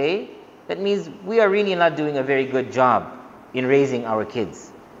every day, that means we are really not doing a very good job in raising our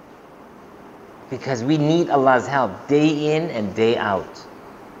kids. Because we need Allah's help day in and day out.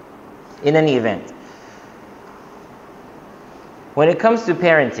 In any event, when it comes to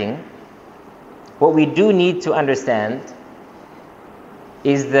parenting, what we do need to understand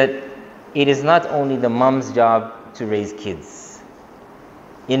is that it is not only the mom's job to raise kids.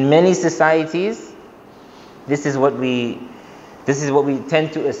 In many societies, this is what we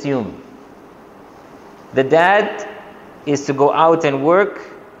tend to assume. The dad is to go out and work,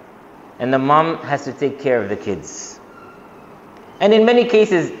 and the mom has to take care of the kids. And in many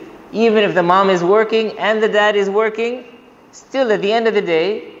cases, even if the mom is working and the dad is working, still at the end of the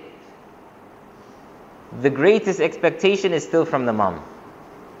day, the greatest expectation is still from the mom.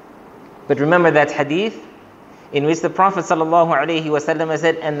 But remember that hadith in which the Prophet ﷺ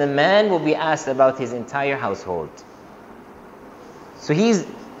said, and the man will be asked about his entire household. So he's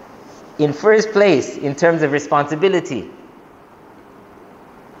in first place in terms of responsibility.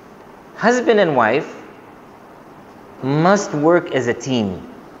 Husband and wife must work as a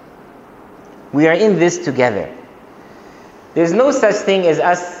team. We are in this together. There's no such thing as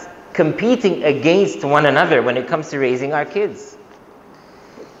us competing against one another when it comes to raising our kids.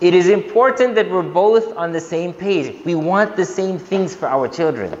 It is important that we're both on the same page. We want the same things for our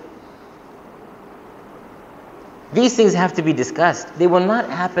children. These things have to be discussed. They will not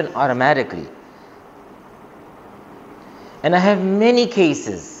happen automatically. And I have many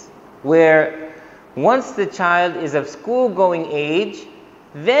cases where once the child is of school-going age,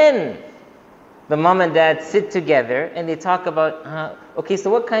 then the mom and dad sit together and they talk about, okay,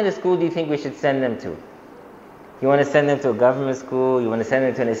 so what kind of school do you think we should send them to? You want to send them to a government school? You want to send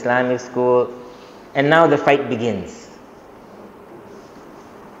them to an Islamic school? And now the fight begins.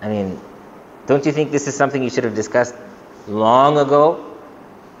 I mean, don't you think this is something you should have discussed long ago?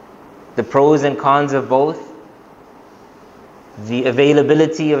 The pros and cons of both? The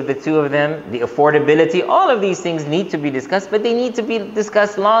availability of the two of them? The affordability? All of these things need to be discussed, but they need to be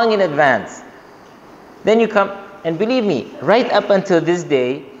discussed long in advance. Then you come, and believe me, right up until this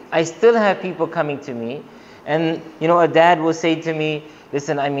day, I still have people coming to me, and a dad will say to me,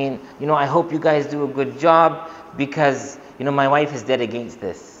 listen, I hope you guys do a good job because, my wife is dead against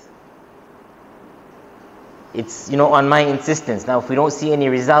this. It's, on my insistence. Now, if we don't see any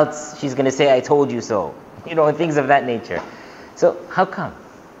results, she's going to say, I told you so. And things of that nature. So, how come?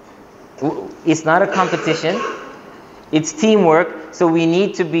 It's not a competition. It's teamwork. So, we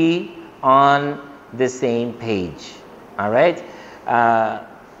need to be on the same page. All right?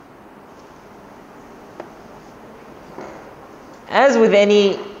 As with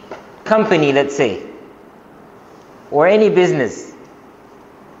any company, let's say, or any business,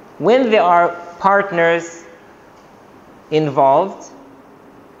 when there are partners involved,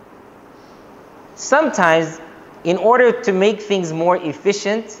 sometimes in order to make things more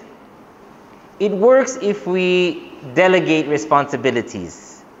efficient, it works if we delegate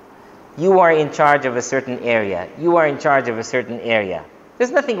responsibilities. You are in charge of a certain area. You are in charge of a certain area.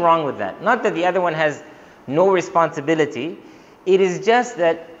 There's nothing wrong with that. Not that the other one has no responsibility. It is just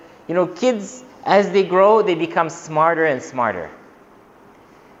that, kids, as they grow, they become smarter and smarter.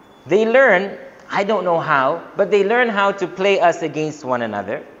 They learn, I don't know how, but they learn how to play us against one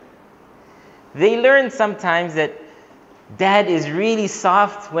another. They learn sometimes that dad is really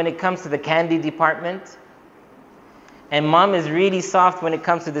soft when it comes to the candy department, and mom is really soft when it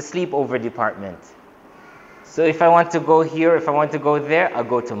comes to the sleepover department. So if I want to go here, if I want to go there, I'll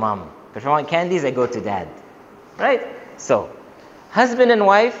go to mom. If I want candies, I go to dad. Right? So, husband and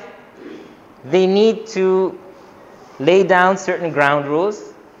wife, they need to lay down certain ground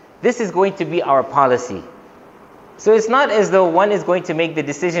rules. This is going to be our policy. So it's not as though one is going to make the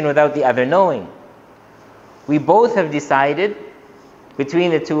decision without the other knowing. We both have decided,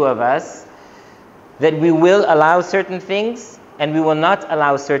 between the two of us, that we will allow certain things and we will not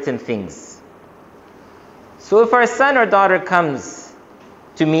allow certain things. So if our son or daughter comes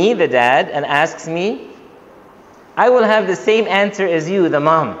to me, the dad, and asks me, I will have the same answer as you, the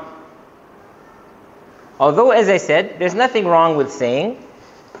mom. Although, as I said, there's nothing wrong with saying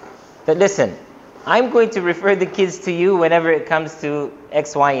that, listen, I'm going to refer the kids to you whenever it comes to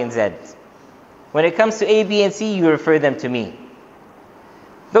X, Y, and Z. When it comes to A, B, and C, you refer them to me.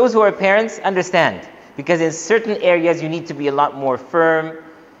 Those who are parents understand, because in certain areas you need to be a lot more firm,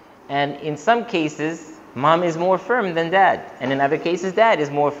 and in some cases, mom is more firm than dad, and in other cases, dad is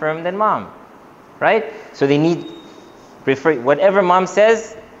more firm than mom, right? So they need, whatever mom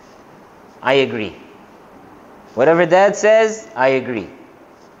says, I agree. Whatever dad says, I agree.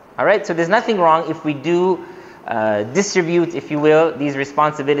 All right, so there's nothing wrong if we do distribute, if you will, these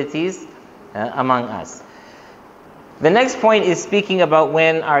responsibilities among us. The next point is speaking about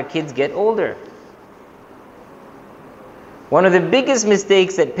when our kids get older. One of the biggest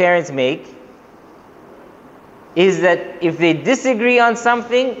mistakes that parents make is that if they disagree on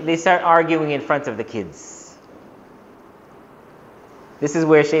something, they start arguing in front of the kids. This is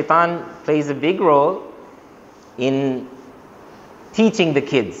where shaitan plays a big role in teaching the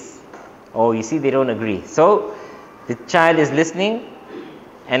kids. Oh, you see, they don't agree. So the child is listening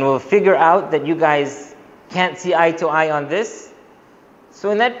and will figure out that you guys can't see eye to eye on this.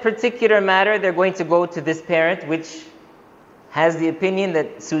 So in that particular matter, they're going to go to this parent which has the opinion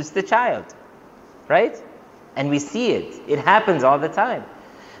that suits the child, right? And we see it. It happens all the time.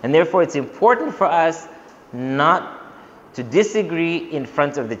 And therefore, it's important for us not to disagree in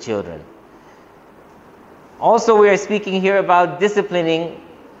front of the children. Also, we are speaking here about disciplining.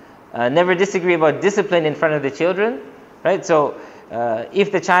 Never disagree about discipline in front of the children, right? So,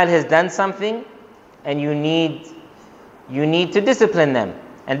 if the child has done something and you need to discipline them.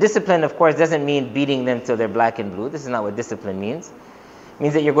 And discipline, of course, doesn't mean beating them till they're black and blue. This is not what discipline means. It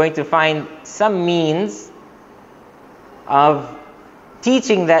means that you're going to find some means of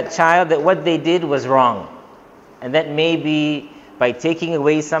teaching that child that what they did was wrong. And that may be by taking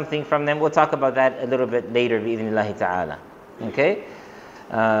away something from them. We'll talk about that a little bit later, bi'idhnillahi ta'ala. Okay?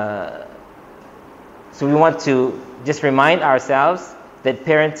 So we want to just remind ourselves that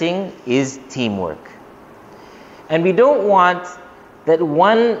parenting is teamwork. And we don't want that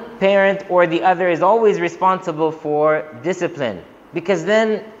one parent or the other is always responsible for discipline, because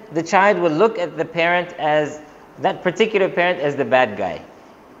then the child will look at the parent as, that particular parent as the bad guy,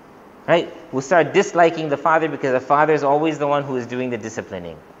 right? We'll start disliking the father because the father is always the one who is doing the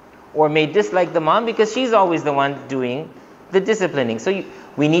disciplining, or may dislike the mom because she's always the one doing the disciplining. So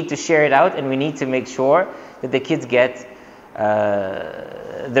we need to share it out, and we need to make sure that the kids get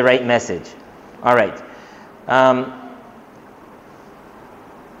the right message. All right.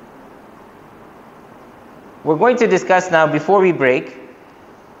 We're going to discuss now, before we break,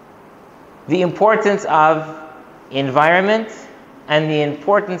 the importance of environment and the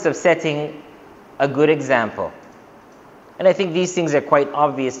importance of setting a good example. And I think these things are quite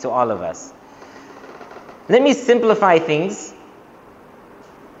obvious to all of us. Let me simplify things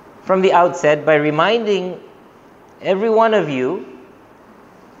from the outset by reminding every one of you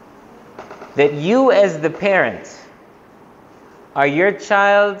that you, as the parent, are your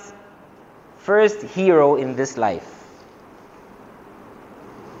child's first hero in this life.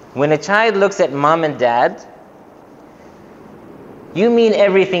 When a child looks at mom and dad, you mean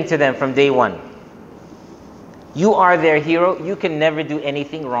everything to them from day one. You are their hero. You can never do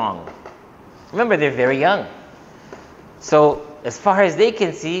anything wrong. Remember, they're very young. So as far as they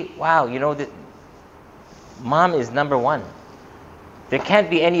can see, wow, you know, mom is number one. There can't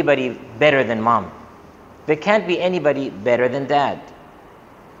be anybody better than mom. There can't be anybody better than dad.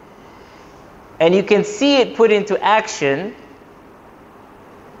 And you can see it put into action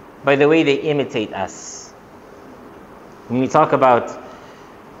by the way they imitate us. When we talk about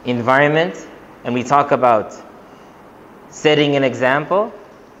environment and we talk about setting an example,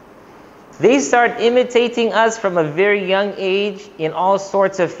 they start imitating us from a very young age in all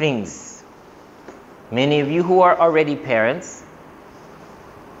sorts of things. Many of you who are already parents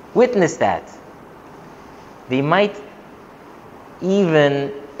witness that. They might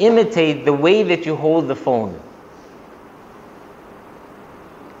even imitate the way that you hold the phone.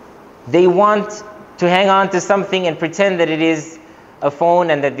 They want to hang on to something and pretend that it is a phone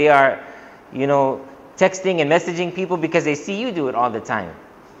and that they are, you know, texting and messaging people because they see you do it all the time.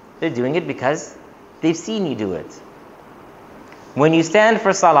 They're doing it because they've seen you do it. When you stand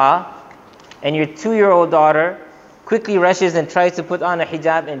for salah and your 2-year-old daughter quickly rushes and tries to put on a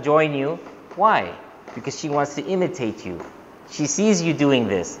hijab and join you, why? Because she wants to imitate you. She sees you doing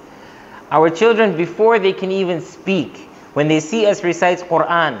this. Our children, before they can even speak, when they see us recite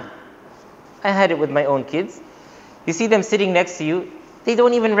Quran, I had it with my own kids. You see them sitting next to you, they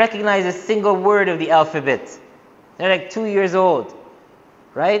don't even recognize a single word of the alphabet. They're like 2 years old,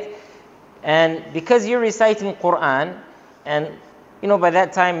 right? And because you're reciting Quran, and you know, by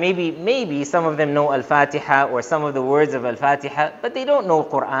that time, maybe some of them know Al-Fatiha or some of the words of Al-Fatiha, but they don't know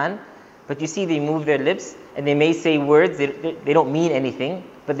Quran. but you see they move their lips and they may say words, they don't mean anything,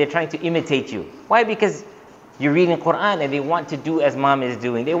 but they're trying to imitate you. Why? Because you're reading Quran and they want to do as mom is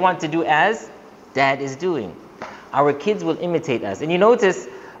doing. They want to do as dad is doing. Our kids will imitate us. And you notice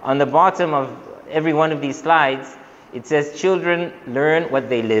on the bottom of every one of these slides, it says children learn what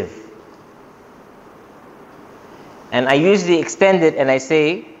they live. And I usually extend it and I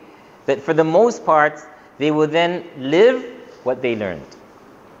say that for the most part, they will then live what they learned.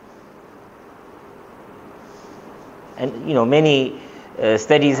 And many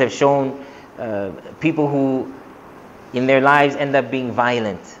studies have shown people who in their lives end up being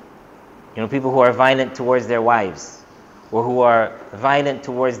violent. People who are violent towards their wives or who are violent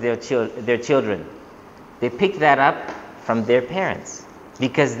towards their children. They pick that up from their parents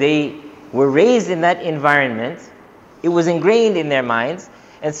because they were raised in that environment. It was ingrained in their minds.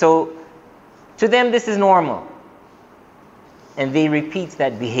 And so to them this is normal. And they repeat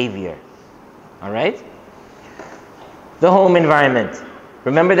that behavior. All right? The home environment.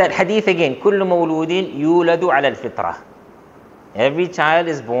 Remember that hadith again. كُلُّ مَوْلُودٍ يُولَدُ عَلَى الْفِطْرَةِ. Every child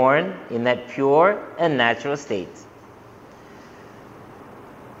is born in that pure and natural state.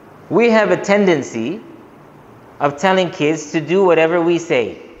 We have a tendency of telling kids to do whatever we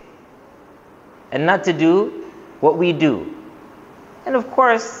say and not to do what we do. And of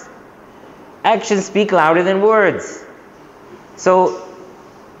course, actions speak louder than words. So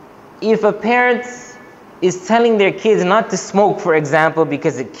if a parent is telling their kids not to smoke, for example,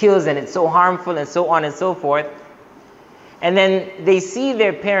 because it kills and it's so harmful and so on and so forth, and then they see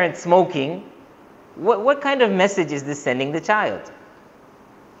their parents smoking, what kind of message is this sending the child?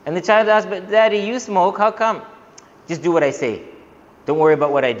 And the child asks, but Daddy, you smoke, how come? Just do what I say. Don't worry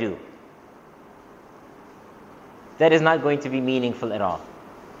about what I do. That is not going to be meaningful at all.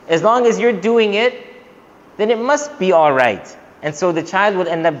 As long as you're doing it, then it must be all right. And so the child will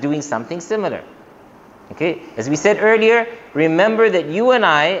end up doing something similar. Okay? As we said earlier, remember that you and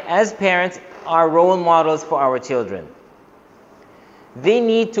I, as parents, are role models for our children. They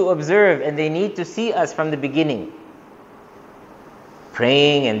need to observe and they need to see us from the beginning.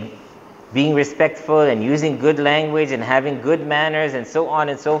 Praying and being respectful and using good language and having good manners and so on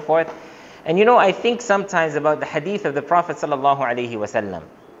and so forth. And I think sometimes about the hadith of the Prophet sallallahu alaihi wasallam,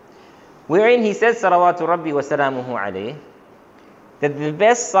 wherein he says, salawatu rabbi wa salamuhu alayhi, that the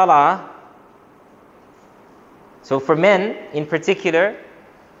best salah, so for men in particular,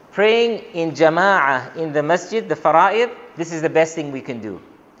 praying in jama'ah in the masjid, the fara'id, this is the best thing we can do.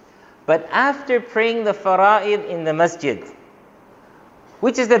 But after praying the fara'id in the masjid,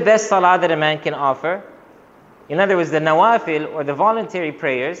 which is the best salah that a man can offer? In other words, the nawafil or the voluntary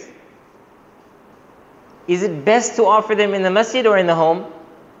prayers, is it best to offer them in the masjid or in the home?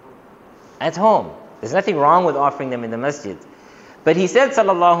 At home. There's nothing wrong with offering them in the masjid. But he said,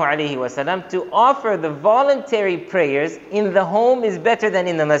 sallallahu alaihi wasallam, to offer the voluntary prayers in the home is better than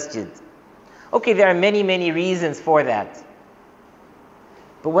in the masjid. Okay, there are many, many reasons for that.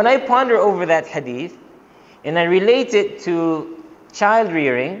 But when I ponder over that hadith and I relate it to child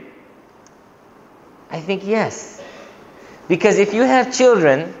rearing, I think yes. Because if you have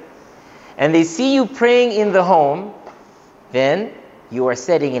children and they see you praying in the home, then you are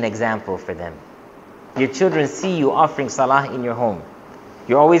setting an example for them. Your children see you offering salah in your home.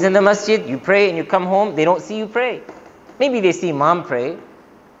 You're always in the masjid, you pray and you come home, they don't see you pray. Maybe they see mom pray,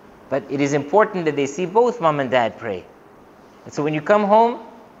 but it is important that they see both mom and dad pray. And so when you come home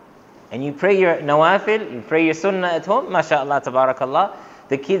and you pray your nawafil, you pray your sunnah at home, mashallah, tabarakallah,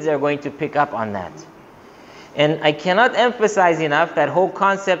 the kids are going to pick up on that. And I cannot emphasize enough that whole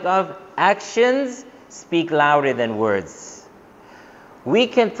concept of actions speak louder than words. We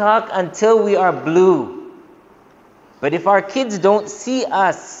can talk until we are blue, but if our kids don't see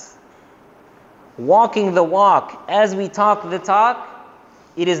us walking the walk as we talk the talk,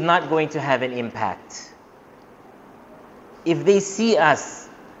 it is not going to have an impact. If they see us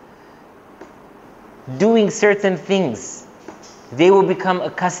doing certain things, they will become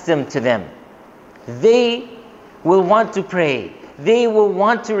accustomed to them. They will want to pray. They will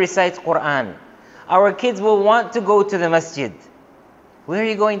want to recite Quran. Our kids will want to go to the masjid. Where are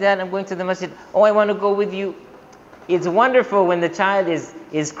you going, Dad? I'm going to the masjid. Oh, I want to go with you. It's wonderful when the child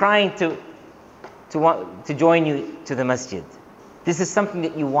is crying to join you to the masjid. This is something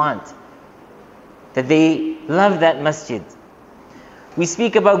that you want. That they love that masjid. We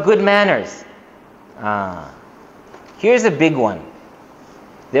speak about good manners. Here's a big one.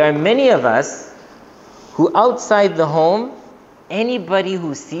 There are many of us who outside the home, anybody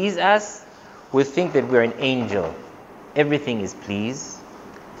who sees us will think that we're an angel. Everything is please,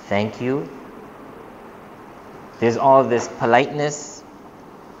 thank you. There's all this politeness.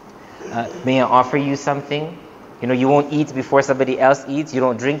 May I offer you something? You know, you won't eat before somebody else eats. You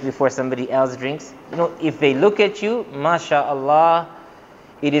don't drink before somebody else drinks. You know, if they look at you, mashallah,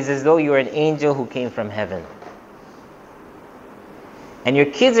 it is as though you're an angel who came from heaven. And your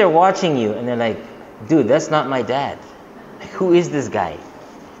kids are watching you and they're like, dude, that's not my dad. Like, who is this guy?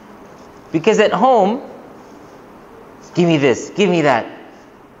 Because at home, give me this, give me that,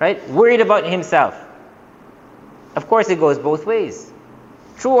 right? Worried about himself. Of course, it goes both ways.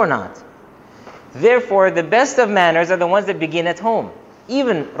 True or not? Therefore, the best of manners are the ones that begin at home.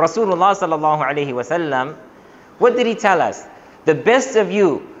 Even Rasulullah sallallahu alaihi wasallam, what did he tell us? The best of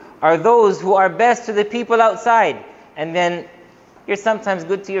you are those who are best to the people outside. And then you're sometimes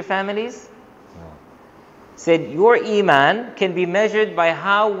good to your families? No. Said your iman can be measured by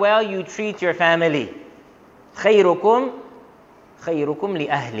how well you treat your family. خيركم خيركم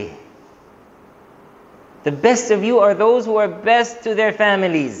لأهله. The best of you are those who are best to their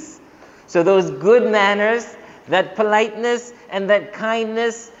families. So those good manners, that politeness and that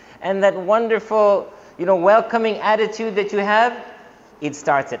kindness and that wonderful, welcoming attitude that you have, it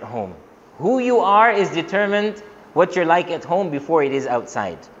starts at home. Who you are is determined what you're like at home before it is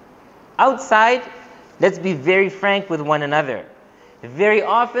outside. Outside, let's be very frank with one another. Very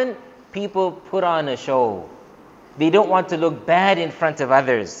often, people put on a show. They don't want to look bad in front of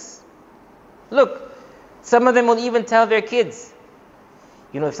others. Look, some of them will even tell their kids,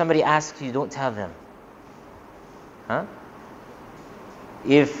 if somebody asks you, don't tell them. Huh?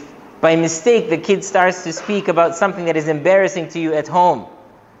 If by mistake the kid starts to speak about something that is embarrassing to you at home,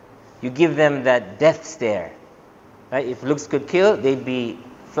 you give them that death stare. Right? If looks could kill, they'd be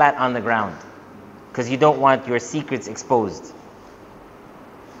flat on the ground because you don't want your secrets exposed.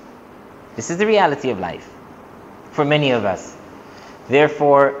 This is the reality of life for many of us.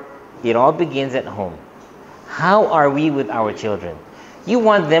 Therefore, it all begins at home. How are we with our children? You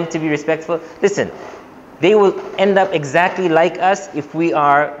want them to be respectful? Listen, they will end up exactly like us if we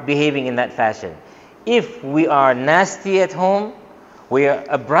are behaving in that fashion. If we are nasty at home, we are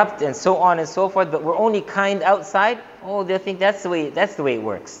abrupt and so on and so forth, but we're only kind outside, they'll think that's the way it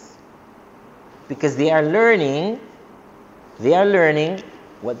works. Because they are learning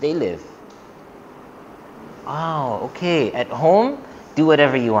what they live. Oh, okay, at home, do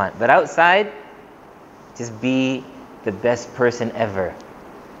whatever you want. But outside, just be the best person ever.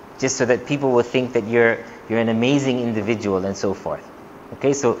 Just so that people will think that you're an amazing individual and so forth.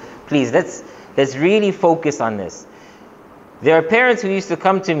 Okay, so please, let's really focus on this. There are parents who used to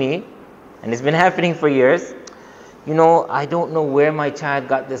come to me, and it's been happening for years, I don't know where my child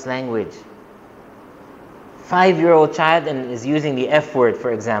got this language. 5-year-old child and is using the F word,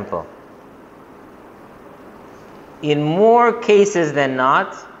 for example. In more cases than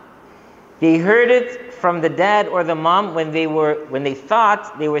not, they heard it from the dad or the mom when they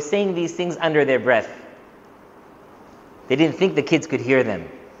thought they were saying these things under their breath. They didn't think the kids could hear them.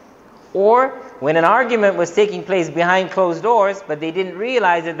 Or when an argument was taking place behind closed doors, but they didn't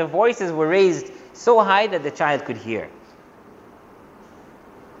realize that the voices were raised so high that the child could hear.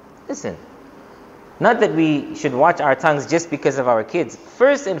 Listen, not that we should watch our tongues just because of our kids.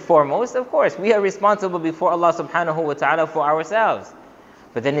 First and foremost, of course, we are responsible before Allah subhanahu wa ta'ala for ourselves.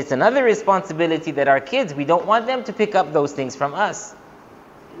 But then it's another responsibility that our kids, we don't want them to pick up those things from us.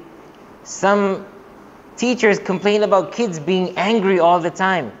 Some teachers complain about kids being angry all the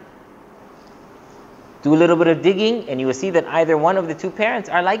time. Do a little bit of digging and you will see that either one of the two parents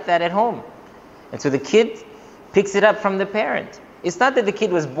are like that at home. And so the kid picks it up from the parent. It's not that the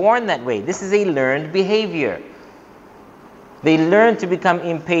kid was born that way. This is a learned behavior. They learn to become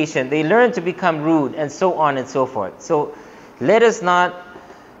impatient. They learn to become rude and so on and so forth. So let us not,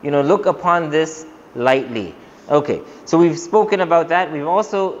 look upon this lightly. Okay, so we've spoken about that. We've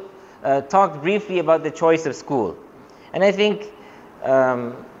also talked briefly about the choice of school. And I think,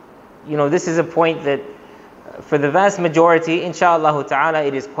 this is a point that for the vast majority, inshaAllah ta'ala,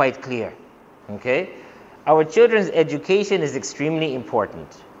 it is quite clear. Okay? Our children's education is extremely important.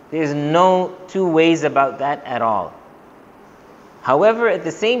 There's no two ways about that at all. However, at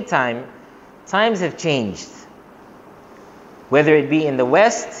the same time, times have changed. Whether it be in the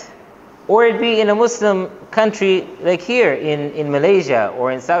West or it be in a Muslim country like here in Malaysia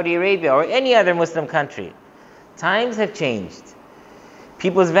or in Saudi Arabia or any other Muslim country. Times have changed.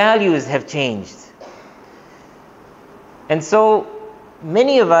 People's values have changed. And so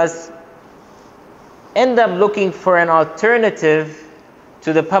many of us end up looking for an alternative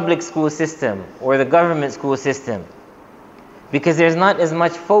to the public school system or the government school system because there's not as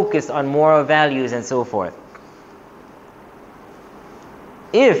much focus on moral values and so forth.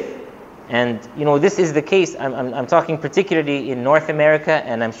 If And this is the case. I'm talking particularly in North America,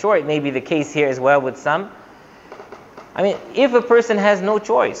 and I'm sure it may be the case here as well with some. I mean, if a person has no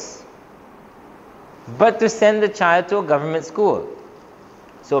choice but to send the child to a government school,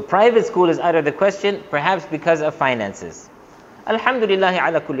 so a private school is out of the question, perhaps because of finances. Alhamdulillah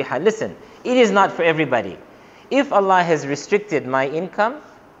ala kulli hal. Listen, it is not for everybody. If Allah has restricted my income,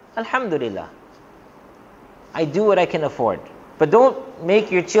 alhamdulillah, I do what I can afford. But don't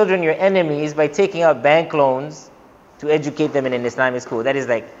make your children your enemies by taking out bank loans to educate them in an Islamic school. That is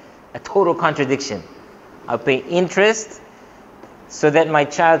like a total contradiction. I'll pay interest so that my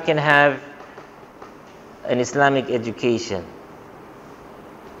child can have an Islamic education.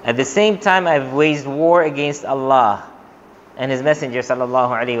 At the same time, I've waged war against Allah and His Messenger sallallahu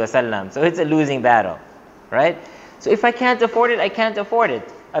alaihi wasallam. So it's a losing battle, right? So if I can't afford it, I can't afford it.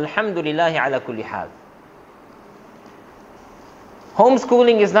 Alhamdulillah ala kulli hal.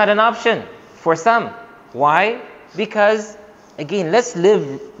 Homeschooling is not an option for some. Why? Because, again, let's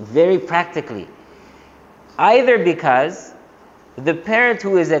live very practically. Either because the parent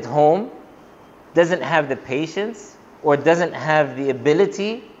who is at home doesn't have the patience or doesn't have the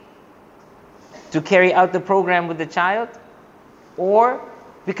ability to carry out the program with the child, or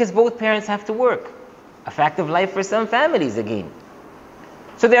because both parents have to work. A fact of life for some families again.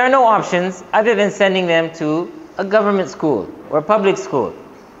 So there are no options other than sending them to a government school or a public school.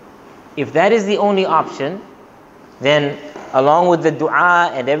 If that is the only option, then along with the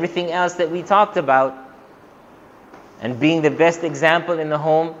dua and everything else that we talked about, and being the best example in the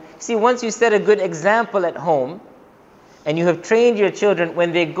home, see, once you set a good example at home, and you have trained your children,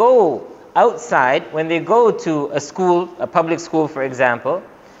 when they go outside, when they go to a school, a public school for example,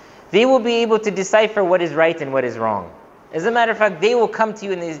 they will be able to decipher what is right and what is wrong. As a matter of fact, they will come to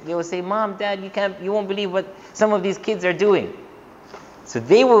you and they will say, Mom, Dad, you won't believe what some of these kids are doing. So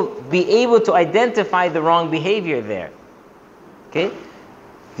they will be able to identify the wrong behavior there. Okay?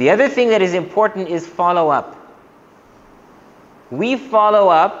 The other thing that is important is follow-up. We follow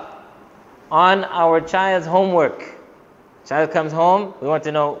up on our child's homework. Child comes home, we want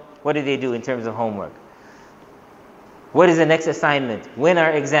to know, what did they do in terms of homework? What is the next assignment? When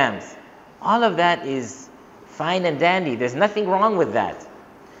are exams? All of that is fine and dandy. There's nothing wrong with that.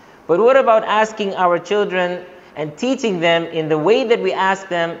 But what about asking our children and teaching them in the way that we ask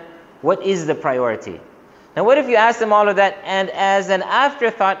them, what is the priority? Now what if you ask them all of that and as an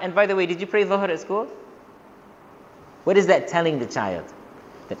afterthought, and by the way, did you pray Dhuhr at school? What is that telling the child?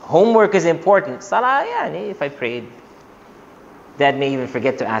 That homework is important. Salah, yeah, if I prayed, Dad may even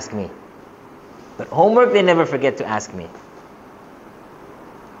forget to ask me. But homework, they never forget to ask me.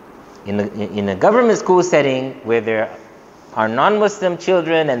 In a government school setting where there are non-Muslim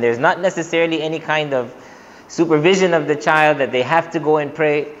children and there's not necessarily any kind of supervision of the child that they have to go and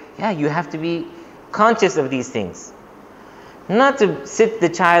pray, yeah, you have to be conscious of these things. Not to sit the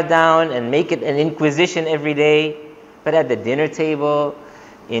child down and make it an inquisition every day, but at the dinner table,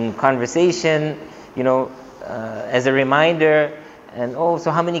 in conversation, as a reminder, and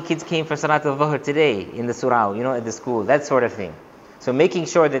so how many kids came for Salat al-Dhuhr today in the surah, at the school, that sort of thing. So making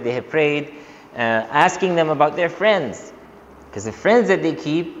sure that they have prayed, asking them about their friends, because the friends that they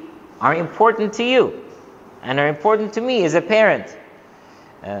keep are important to you and are important to me as a parent.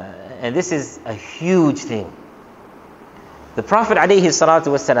 And this is a huge thing. The Prophet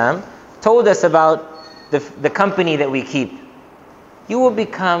ﷺ told us about the company that we keep. You will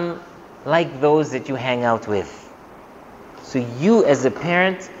become like those that you hang out with. So you as a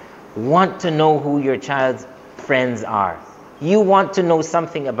parent want to know who your child's friends are. You want to know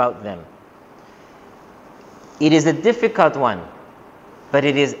something about them. It is a difficult one, but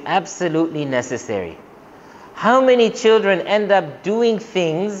it is absolutely necessary. How many children end up doing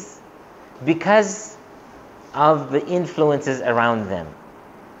things because of the influences around them?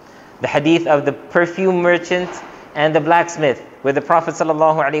 The hadith of the perfume merchant and the blacksmith, where the Prophet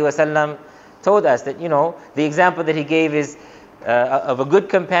ﷺ told us that, the example that he gave is of a good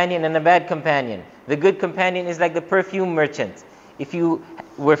companion and a bad companion. The good companion is like the perfume merchant. If you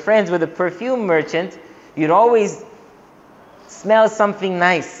were friends with a perfume merchant, you'd always smell something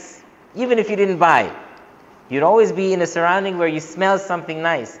nice, even if you didn't buy. You'd always be in a surrounding where you smell something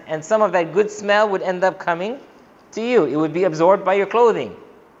nice, and some of that good smell would end up coming to you. It would be absorbed by your clothing.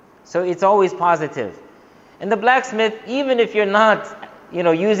 So it's always positive. And the blacksmith, even if you're not,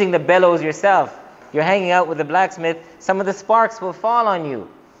 using the bellows yourself, you're hanging out with the blacksmith, some of the sparks will fall on you,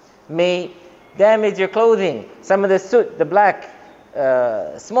 may damage your clothing. Some of the soot, the black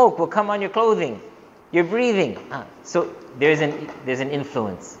smoke will come on your clothing. You're breathing. So there's an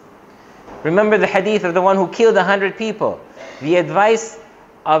influence. Remember the hadith of the one who killed 100 people. The advice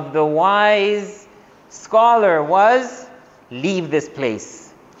of the wise scholar was, leave this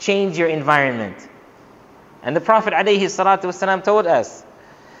place, change your environment. And the Prophet ﷺ told us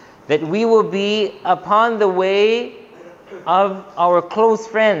that we will be upon the way of our close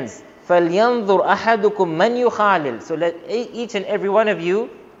friends. فَلْيَنْظُرْ أَحَدُكُمْ مَنْ يُخَالِلْ. So let each and every one of you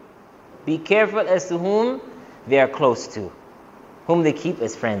be careful as to whom they are close to, whom they keep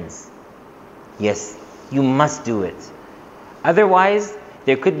as friends. Yes, you must do it. Otherwise,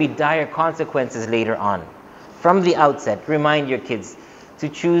 there could be dire consequences later on. From the outset, remind your kids to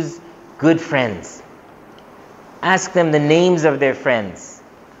choose good friends. Ask them the names of their friends.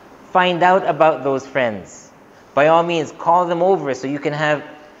 Find out about those friends. By all means, call them over so you can have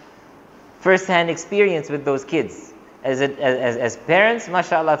first-hand experience with those kids. As parents,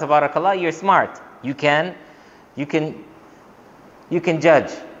 mashallah, tabarakallah, you're smart. You can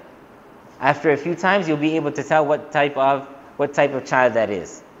judge. After a few times, you'll be able to tell what type of child that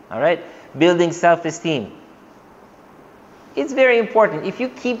is. All right? Building self-esteem. It's very important. If you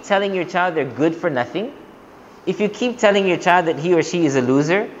keep telling your child they're good for nothing, if you keep telling your child that he or she is a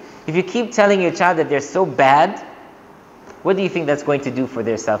loser, if you keep telling your child that they're so bad, what do you think that's going to do for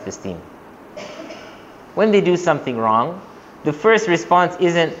their self-esteem? When they do something wrong, the first response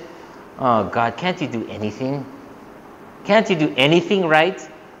isn't, "Oh God, can't you do anything? Can't you do anything right?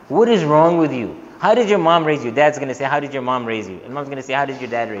 What is wrong with you? How did your mom raise you?" Dad's going to say, "How did your mom raise you?" And mom's going to say, "How did your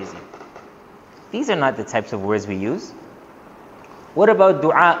dad raise you?" These are not the types of words we use. What about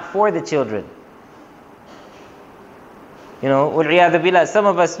dua for the children? You know, وَالْعِيَاذُ بِاللَّهِ, some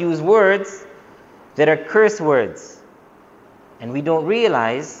of us use words that are curse words. And we don't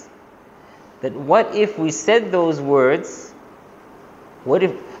realize that what if we said those words, what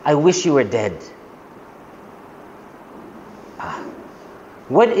if, "I wish you were dead"?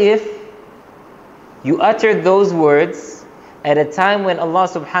 What if you uttered those words at a time when Allah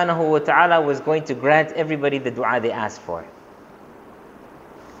subhanahu wa ta'ala was going to grant everybody the dua they asked for?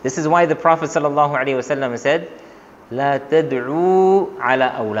 This is why the Prophet sallallahu alaihi wasallam said, "La tad'u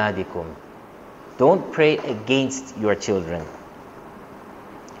ala awladikum." Don't pray against your children.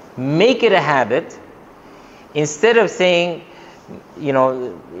 Make it a habit. Instead of saying, you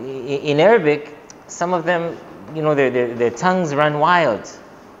know, in Arabic, some of them, you know, their tongues run wild.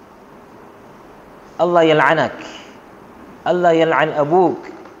 Allah yal'anak. Allah yal'an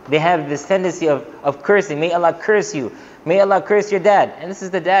abuk. They have this tendency of cursing. May Allah curse you. May Allah curse your dad. And this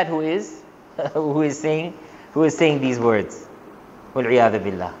is the dad who is saying these words. وَالْعِيَاذُ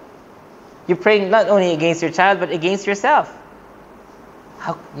بِاللَّهِ. You're praying not only against your child, but against yourself.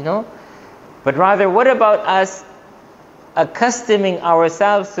 How, you know? But rather, what about us accustoming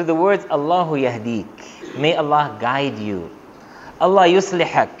ourselves to the words, Allahu yahdik. May Allah guide you. Allah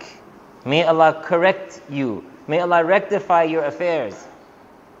yuslihak. May Allah correct you. May Allah rectify your affairs.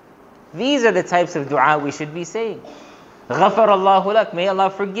 These are the types of dua we should be saying. غَفَرَ اللَّهُ لَكَ. May Allah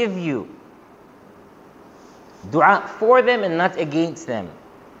forgive you. Dua for them and not against them.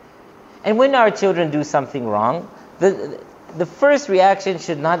 And when our children do something wrong, the first reaction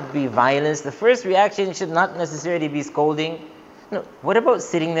should not be violence. The first reaction should not necessarily be scolding. No, what about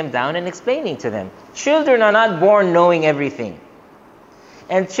sitting them down and explaining to them? Children are not born knowing everything.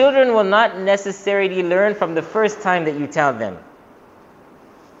 And children will not necessarily learn from the first time that you tell them.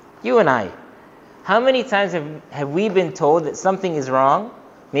 You and I, how many times have we been told that something is wrong,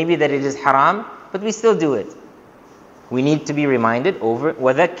 maybe that it is haram, but we still do it? We need to be reminded over,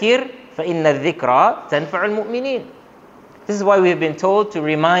 وَذَكِّرْ فَإِنَّ الذِّكْرَى تَنْفَعُ الْمُؤْمِنِينَ. This is why we have been told to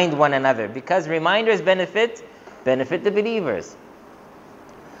remind one another, because reminders benefit the believers.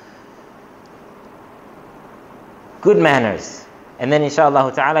 Good manners. And then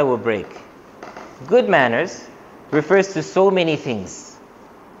inshallah ta'ala we'll break. Good manners refers to so many things.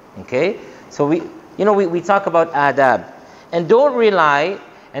 Okay? So we talk about adab. And don't rely,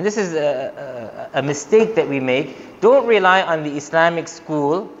 and this is a mistake that we make, don't rely on the Islamic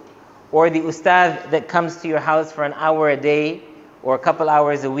school or the ustad that comes to your house for an hour a day or a couple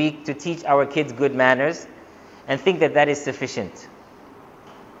hours a week to teach our kids good manners and think that that is sufficient.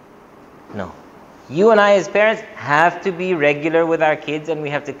 No. You and I as parents have to be regular with our kids, and we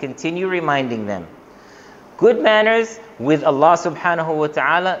have to continue reminding them. Good manners with Allah subhanahu wa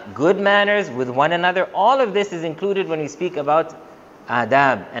ta'ala, good manners with one another, all of this is included when we speak about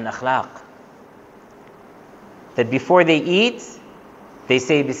adab and akhlaq. That before they eat, they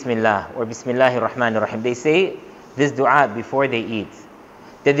say Bismillah or Bismillahir Rahmanir Rahim. They say this dua before they eat.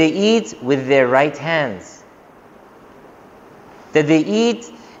 That they eat with their right hands. That they eat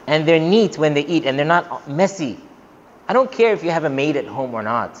and they're neat when they eat and they're not messy. I don't care if you have a maid at home or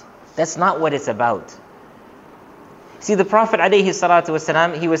not. That's not what it's about. See, the Prophet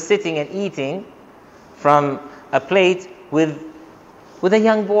ﷺ, he was sitting and eating from a plate with a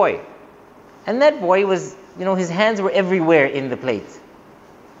young boy. And that boy was, his hands were everywhere in the plate.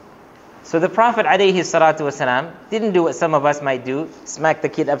 So the Prophet ﷺ didn't do what some of us might do, smack the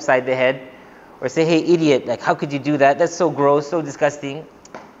kid upside the head, or say, hey idiot, like how could you do that? That's so gross, so disgusting.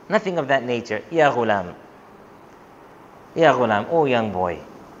 Nothing of that nature. Ya ghulam. Ya ghulam, oh young boy.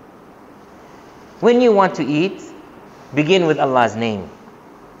 When you want to eat, begin with Allah's name.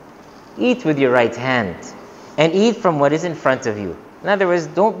 Eat with your right hand. And eat from what is in front of you. In other words,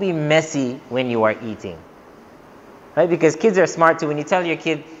 don't be messy when you are eating. Right? Because kids are smart too. When you tell your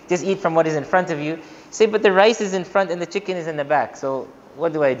kid, just eat from what is in front of you, say, but the rice is in front and the chicken is in the back. So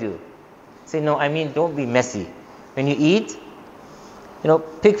what do I do? Say, no, I mean, don't be messy. When you eat,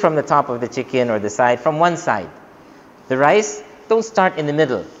 pick from the top of the chicken or the side, from one side. The rice, don't start in the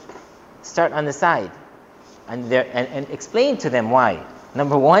middle. Start on the side. And explain to them why.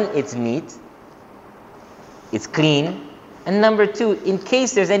 Number one, it's neat. It's clean. And number two, in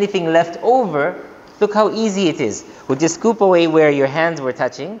case there's anything left over, look how easy it is. We'll just scoop away where your hands were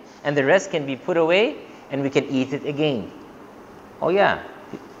touching, and the rest can be put away, and we can eat it again. Oh yeah.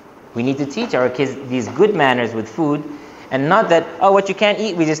 We need to teach our kids these good manners with food, and not that, what you can't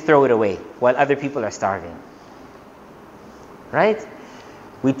eat, we just throw it away, while other people are starving. Right?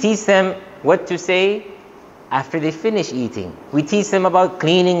 We teach them what to say after they finish eating. We teach them about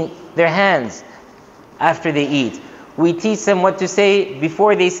cleaning their hands after they eat. We teach them what to say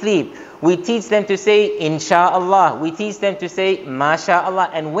before they sleep. We teach them to say, Insha'Allah. We teach them to say, MashaAllah.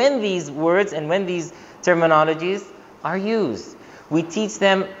 And when these words and when these terminologies are used, we teach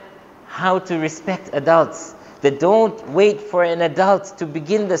them how to respect adults. That don't wait for an adult to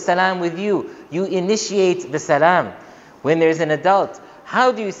begin the salam with you. You initiate the salam. When there's an adult,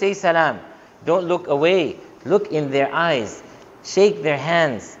 how do you say salam? Don't look away. Look in their eyes. Shake their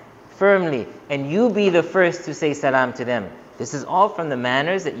hands firmly. And you be the first to say salam to them. This is all from the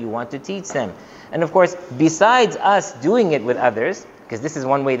manners that you want to teach them. And of course, besides us doing it with others, because this is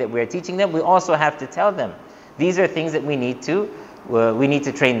one way that we're teaching them, we also have to tell them. These are things that we need to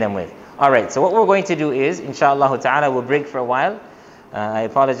train them with. Alright, so what we're going to do is, inshallah ta'ala, we'll break for a while. I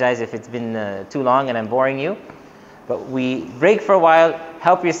apologize if it's been too long and I'm boring you. But we break for a while,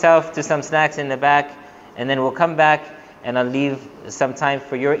 help yourself to some snacks in the back, and then we'll come back and I'll leave some time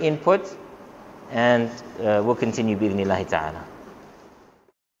for your input, and we'll continue bi-idhnillahi ta'ala.